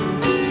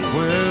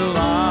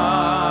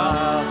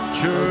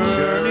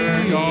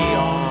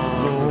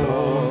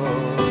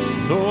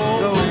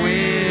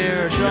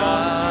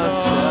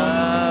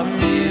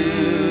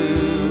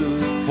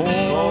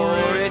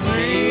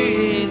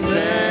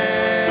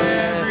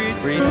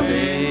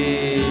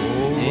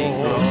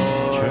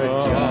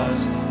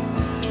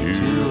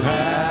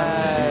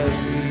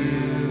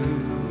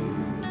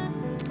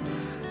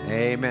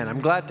 Amen.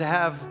 I'm glad to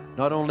have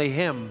not only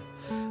him,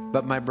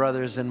 but my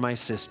brothers and my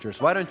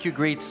sisters. Why don't you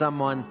greet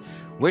someone,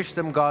 wish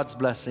them God's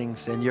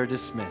blessings, and you're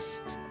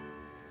dismissed.